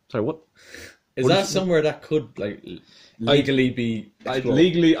 "Sorry, what?" Is that somewhere that could like legally be explored?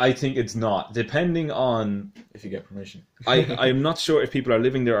 Legally, I think it's not. Depending on if you get permission. I'm not sure if people are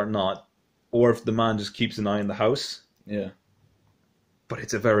living there or not, or if the man just keeps an eye on the house. Yeah. But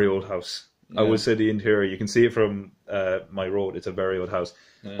it's a very old house. Yeah. I would say the interior. You can see it from my road. It's a very old house.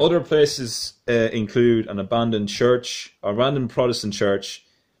 Yeah. Other places include an abandoned church, a random Protestant church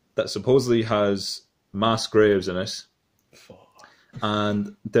that supposedly has mass graves in it.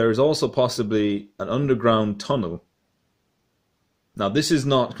 And there is also possibly an underground tunnel. Now, this is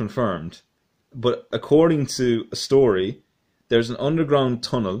not confirmed, but according to a story, there's an underground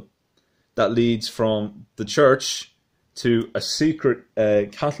tunnel that leads from the church to a secret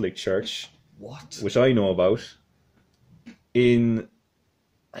Catholic church. What? Which I know about. I'd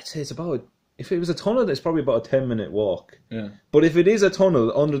say it's about, if it was a tunnel, it's probably about a 10-minute walk. Yeah. But if it is a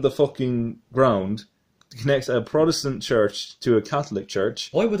tunnel under the fucking ground, it connects a Protestant church to a Catholic church.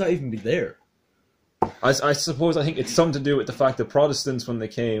 Why would that even be there? I think it's something to do with the fact that Protestants, when they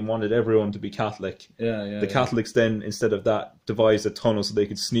came, wanted everyone to be Catholic. Yeah. Catholics then, instead of that, devised a tunnel so they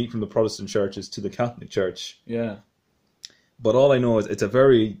could sneak from the Protestant churches to the Catholic church. Yeah. But all I know is it's a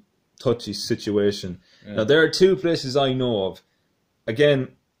very touchy situation. Yeah. Now, there are two places I know of. Again,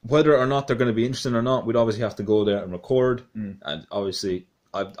 whether or not they're going to be interesting or not, we'd obviously have to go there and record. And obviously,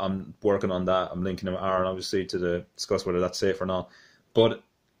 I'm working on that. I'm linking them with Aaron, obviously, to discuss whether that's safe or not. But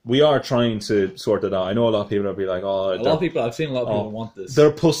we are trying to sort it out. I know a lot of people will be like, "Oh, I've seen a lot of people want this.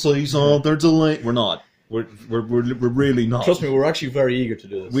 They're pussies. Oh, they're delayed." We're not. We're really not. Trust me, we're actually very eager to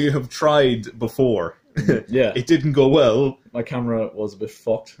do this. We have tried before. Yeah, it didn't go well. My camera was a bit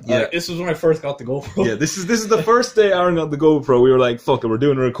fucked. Yeah, this was when I first got the GoPro. Yeah, this is the first day Aaron got the GoPro. We were like, "Fuck it, we're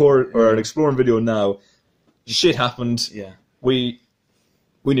doing a record or an exploring video now." Shit happened. Yeah, we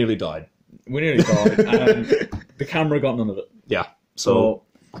nearly died. We nearly died, and the camera got none of it. Yeah, so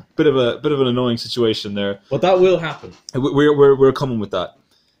bit of an annoying situation there. But that will happen. We're coming with that.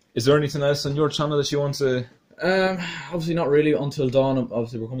 Is there anything else on your channel that you want to? Obviously not really until dawn.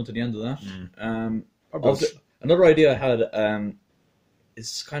 Obviously, we're coming to the end of that. Another idea I had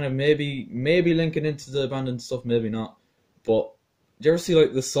is kind of maybe linking into the abandoned stuff, maybe not. But do you ever see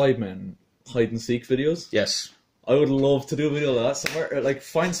like the Sidemen hide and seek videos? Yes. I would love to do a video of that somewhere. Like,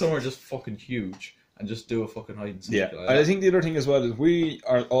 find somewhere just fucking huge and just do a fucking hide and seek. Yeah, and I think the other thing as well is we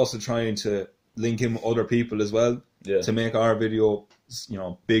are also trying to link in with other people as well to make our video,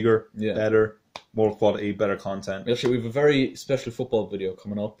 bigger, better, more quality, better content. Actually, we have a very special football video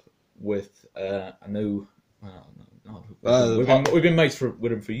coming up with a new. We've been mates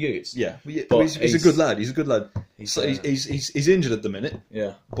with him for years. Yeah, but he's a good lad. He's a good lad. He's injured at the minute.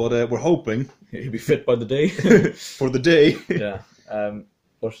 Yeah, but we're hoping he'll be fit by the day. For the day. Yeah.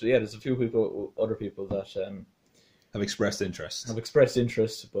 But yeah, there's a few other people that have expressed interest. But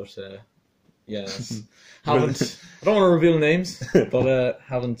haven't. I don't want to reveal names, but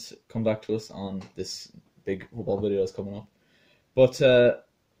haven't come back to us on this big football video that's coming up.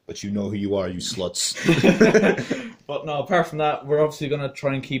 But you know who you are, you sluts. But no, apart from that, we're obviously going to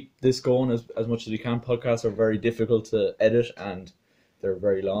try and keep this going as much as we can. Podcasts are very difficult to edit and they're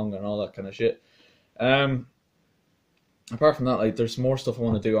very long and all that kind of shit. Apart from that, like, there's more stuff I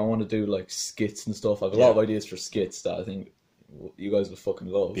want to do. I want to do like skits and stuff. I have a lot of ideas for skits that I think you guys would fucking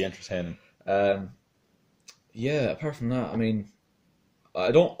love. Be entertaining. Yeah, apart from that, I mean,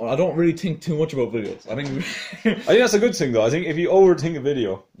 I don't really think too much about videos. I think that's a good thing though. I think if you overthink a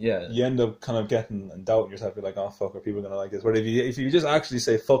video, you end up kind of getting and doubting yourself. You're like, oh fuck, are people gonna like this? But if you just actually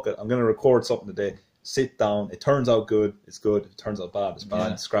say, fuck it, I'm gonna record something today. Sit down. It turns out good. It's good. If it turns out bad, it's bad.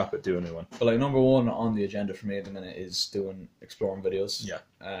 Yeah. Scrap it. Do a new one. But like number one on the agenda for me at the minute is doing exploring videos. Yeah.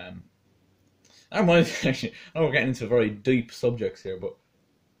 I don't mind. Actually, I know we're getting into very deep subjects here, but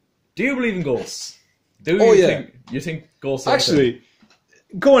do you believe in ghosts? You think ghosts? Actually,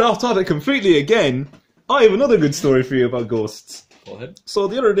 going off topic completely again, I have another good story for you about ghosts. Go ahead. So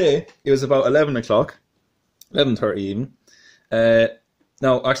the other day, it was about 11 o'clock, 11:30 even.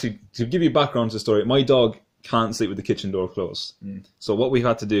 Now, actually, to give you background to the story, my dog can't sleep with the kitchen door closed. So what we've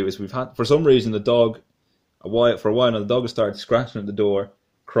had to do is for some reason, the dog, for a while now, the dog has started scratching at the door,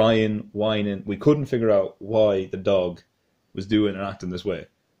 crying, whining. We couldn't figure out why the dog was doing and acting this way.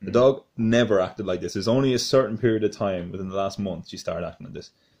 The dog never acted like this. There's only a certain period of time within the last month she started acting like this.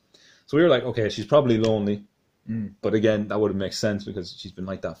 So we were like, okay, she's probably lonely. But again, that would have made sense because she's been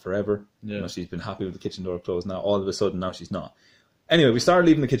like that forever. Yeah. She's been happy with the kitchen door closed. Now, all of a sudden, now she's not. Anyway, we started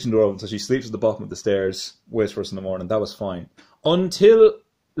leaving the kitchen door open, so she sleeps at the bottom of the stairs, waits for us in the morning. That was fine. Until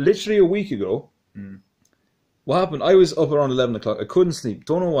literally a week ago, what happened? I was up around 11 o'clock. I couldn't sleep.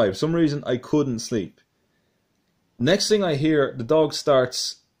 Don't know why. For some reason, I couldn't sleep. Next thing I hear, the dog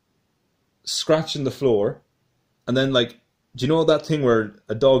starts scratching the floor, and then, like, do you know that thing where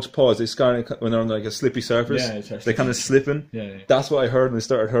a dog's paws, they start when they're on like a slippy surface? Yeah, they kind of slipping. Yeah. That's what I heard, and I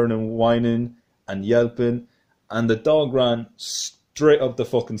started hearing him whining and yelping, and the dog ran straight up the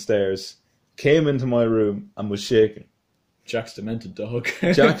fucking stairs, came into my room, and was shaking. Jack's demented dog.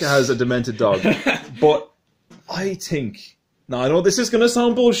 Jack has a demented dog. But I think, now I know this is going to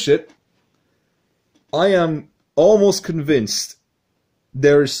sound bullshit, I am almost convinced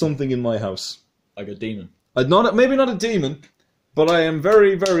there is something in my house. Like a demon. Maybe not a demon, but I am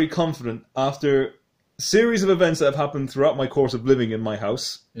very, very confident after a series of events that have happened throughout my course of living in my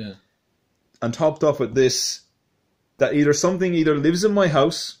house. Yeah. And topped off with this, that something either lives in my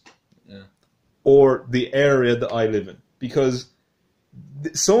house or the area that I live in. Because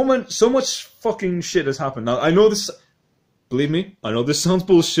so much fucking shit has happened. Now, I know this, believe me, I know this sounds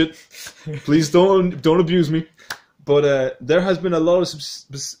bullshit. Please don't abuse me. But there has been a lot of...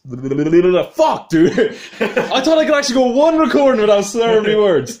 Fuck, dude! I thought I could actually go one recording without slurring any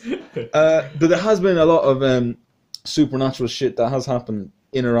words. But there has been a lot of supernatural shit that has happened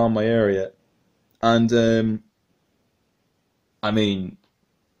in and around my area. And, I mean,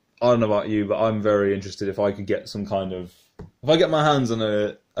 I don't know about you, but I'm very interested if I could get some kind of... If I get my hands on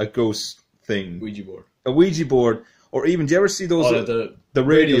a ghost thing... Ouija board. A Ouija board. Or even, do you ever see those... The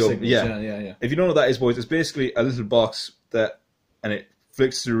radio signals. Yeah. If you don't know what that is, boys, it's basically a little box and it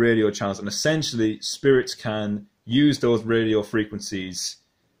flicks through radio channels, and essentially spirits can use those radio frequencies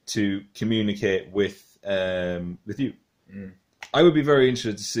to communicate with you. I would be very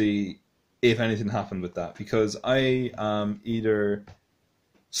interested to see if anything happened with that, because I am either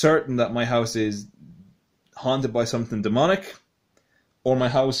certain that my house is haunted by something demonic, or my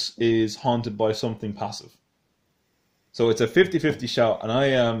house is haunted by something passive. So it's a 50-50 shot, and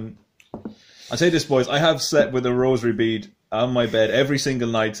I say this, boys, I have slept with a rosary bead on my bed every single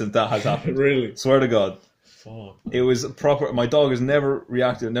night since that has happened. Really? Swear to God. Fuck. It was proper. My dog has never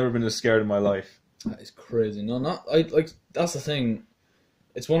reacted, I've never been as scared in my life. That is crazy. No, that's the thing.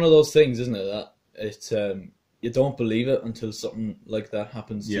 It's one of those things, isn't it, that it's you don't believe it until something like that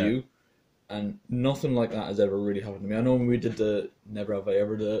happens to you. And nothing like that has ever really happened to me. I know when we did the Never Have I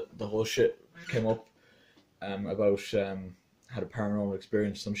Ever, the whole shit came up. about had a paranormal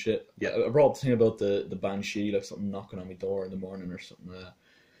experience, some shit. Yeah. I brought up the thing about the banshee, like something knocking on my door in the morning or something like that.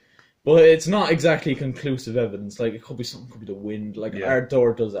 But it's not exactly conclusive evidence. Like, it could be something, could be the wind. Like, our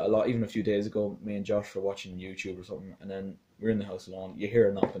door does that a lot. Even a few days ago, me and Josh were watching YouTube or something, and then we're in the house alone. You hear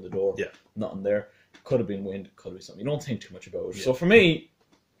a knock on the door. Yeah. Nothing there. Could have been wind. Could have been something. You don't think too much about it. Yeah. So for me,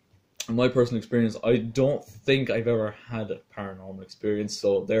 in my personal experience, I don't think I've ever had a paranormal experience.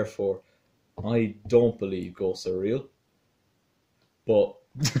 So therefore, I don't believe ghosts are real. But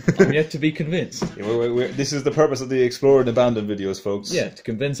I'm yet to be convinced. Yeah, this is the purpose of the Explore and Abandon videos, folks. Yeah, to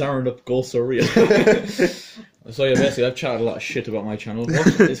convince Aaron that ghosts are real. So yeah, basically I've chatted a lot of shit about my channel.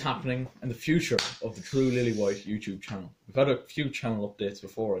 What is happening in the future of the True Lily White YouTube channel? We've had a few channel updates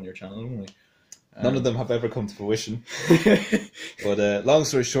before on your channel, haven't we? None of them have ever come to fruition. But long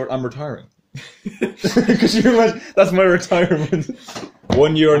story short, I'm retiring. Because you imagine, that's my retirement.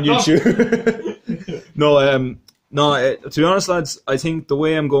 1 year on YouTube. No, to be honest, lads, I think the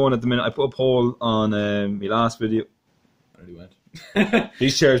way I'm going at the minute, I put a poll on my last video. I already went.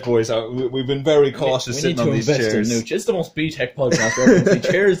 These chairs, boys, we've been very cautious sitting on these chairs. It's the most B-Tech podcast ever.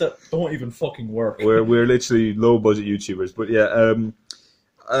 Chairs that don't even fucking work. We're literally low-budget YouTubers. But yeah,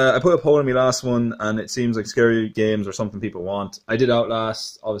 I put a poll on my last one, and it seems like scary games are something people want. I did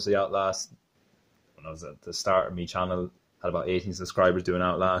Outlast. Obviously, Outlast, when I was at the start of my channel, had about 18 subscribers doing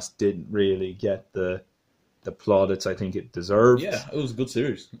Outlast. Didn't really get the plaudits I think it deserved. Yeah, it was a good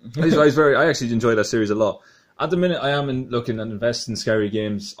series. I actually enjoyed that series a lot. At the minute, I am looking at investing in scary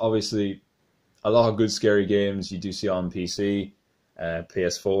games. Obviously, a lot of good scary games you do see on PC,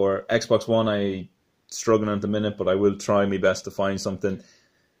 PS4, Xbox One. I struggling at the minute, but I will try my best to find something.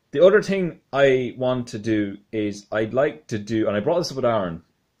 The other thing I want to do is I'd like to do, and I brought this up with Aaron.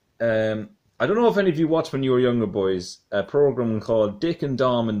 I don't know if any of you watched when you were younger, boys, a program called Dick and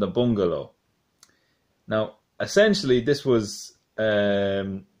Dom in the Bungalow. Now, essentially, this was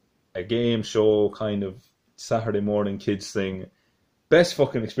a game show, kind of Saturday morning kids thing. Best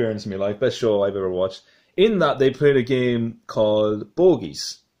fucking experience in my life. Best show I've ever watched. In that, they played a game called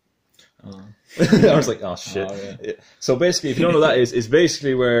Bogies. Oh. I was like, oh, shit. Oh, yeah. So basically, if you don't know what that is, it's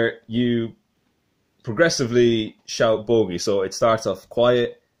basically where you progressively shout bogey. So it starts off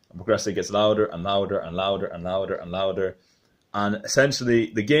quiet, and progressively gets louder and louder and louder and louder and louder. And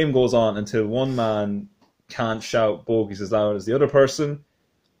essentially, the game goes on until one man can't shout bogeys as loud as the other person,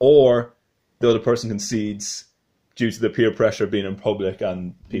 or the other person concedes due to the peer pressure of being in public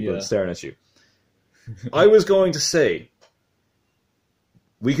and people staring at you. I was going to say,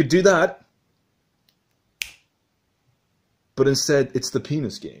 we could do that, but instead it's the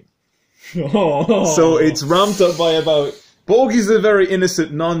penis game. Oh. So it's ramped up by about... Bogey's a very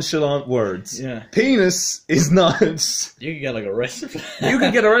innocent, nonchalant words. Yeah. Penis is not... You could get like arrested for that. You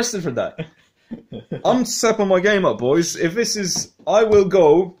could get arrested for that. I'm stepping my game up, boys. If this is... I will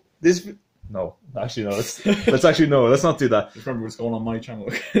go... This... No. Actually, no. Let's not do that. Just remember what's going on my channel.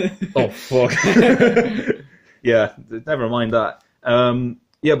 Oh, fuck. Yeah, never mind that.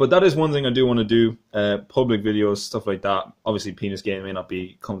 Yeah, but that is one thing I do want to do. Public videos, stuff like that. Obviously, penis game may not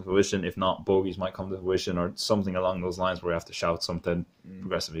come to fruition. If not, bogeys might come to fruition, or something along those lines where we have to shout something,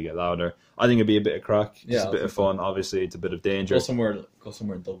 progressively get louder. I think it'd be a bit of crack, just a bit of fun. Obviously, it's a bit of danger. Go somewhere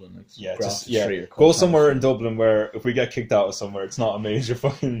in Dublin. Like, go somewhere in Dublin where if we get kicked out of somewhere, it's not a major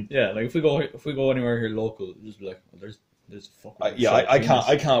fucking... Yeah, like if we go anywhere here local, just be like, well, there's fucking...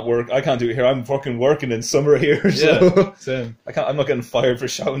 I can't work. I can't do it here. I'm fucking working in summer here. So yeah, same. I'm not getting fired for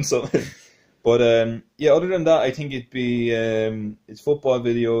shouting something. But other than that, I think it'd be it's football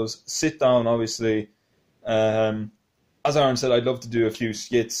videos, sit down, obviously. As Aaron said, I'd love to do a few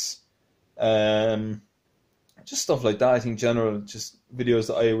skits, just stuff like that. I think general, just videos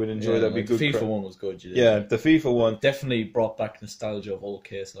that I would enjoy. That'd be good. The FIFA one was good. Yeah, the FIFA one definitely brought back nostalgia of old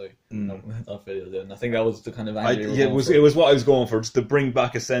KSI. That video, and I think that was the kind of it was what I was going for, just to bring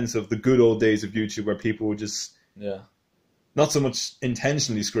back a sense of the good old days of YouTube, where people would just not so much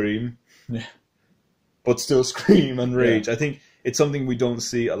intentionally scream, but still scream and rage. I think it's something we don't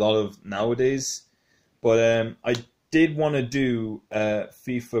see a lot of nowadays. But I did want to do a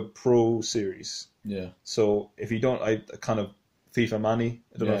FIFA Pro series. Yeah. So if you don't, I kind of FIFA Manny.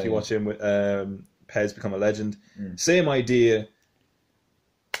 I don't know if you watch him with Pez Become a Legend. Same idea,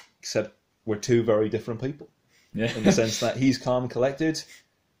 except we're two very different people. Yeah. In the sense that he's calm and collected.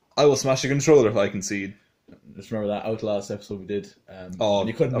 I will smash a controller if I concede. Just remember that Outlast episode we did.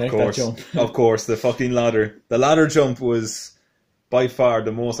 You couldn't of make course, that jump. Of course, the fucking ladder. The ladder jump was by far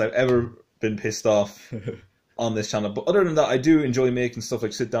the most I've ever been pissed off on this channel. But other than that, I do enjoy making stuff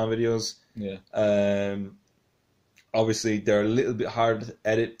like sit-down videos. Yeah. Obviously, they're a little bit hard to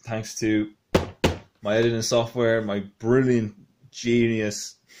edit thanks to my editing software, my brilliant,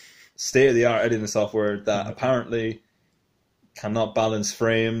 genius, state-of-the-art editing software that apparently cannot balance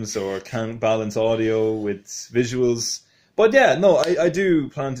frames or can't balance audio with visuals. But yeah, no, I do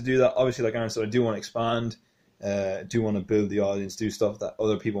plan to do that. Obviously, like Aaron said, I do want to expand. Do want to build the audience, do stuff that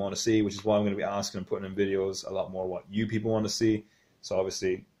other people want to see, which is why I'm going to be asking and putting in videos a lot more what you people want to see. So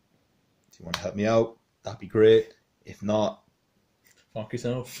obviously, if you want to help me out, that'd be great. If not, fuck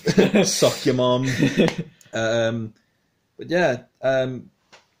yourself. Suck your mom. But yeah,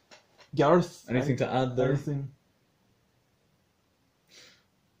 Gareth, anything to add there? Anything?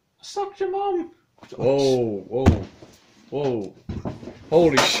 Suck your mom. Whoa.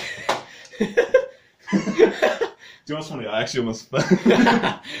 Holy shit. Do you know what's funny? I actually almost...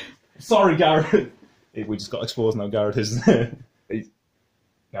 Sorry, Gareth. Hey, we just got exposed now. Gareth is...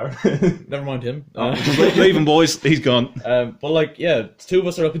 Gareth? Never mind him. Leave him, boys. He's gone. But like, yeah, the two of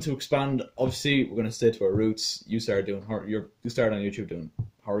us are looking to expand. Obviously, we're going to stay to our roots. You started doing you started on YouTube doing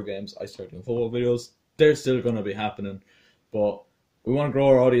horror games. I started doing football videos. They're still going to be happening. But we want to grow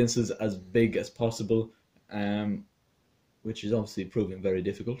our audiences as big as possible, which is obviously proving very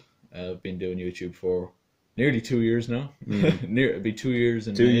difficult. I've been doing YouTube for nearly 2 years now. It'll be 2 years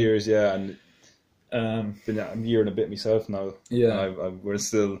in 2 May. years, yeah, and been a year and a bit myself now. Yeah, we're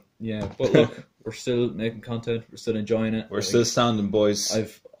still. Yeah, but look, we're still making content. We're still enjoying it. We're still standing, boys.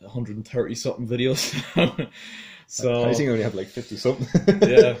 I've 130 something videos. So I think I only have like 50 something.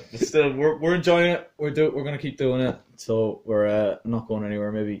 Yeah, but still, we're enjoying it. We're going to keep doing it. So we're not going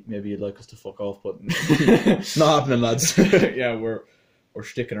anywhere. Maybe you'd like us to fuck off, but it's not happening, lads. Yeah, we're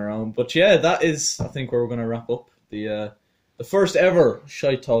sticking around. But yeah, that is, I think, where we're going to wrap up the first ever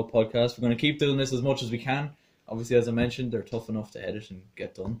ShiteTalk podcast. We're going to keep doing this as much as we can. Obviously, as I mentioned, they're tough enough to edit and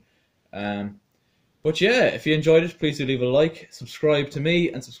get done. But yeah, if you enjoyed it, please do leave a like, subscribe to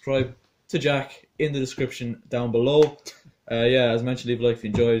me, and subscribe to Jack in the description down below. Yeah, as mentioned, leave a like if you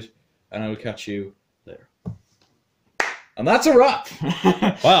enjoyed, and I will catch you later. And that's a wrap.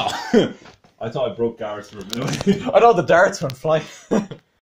 Wow. I thought I broke Gareth for a minute. I know the darts went flying.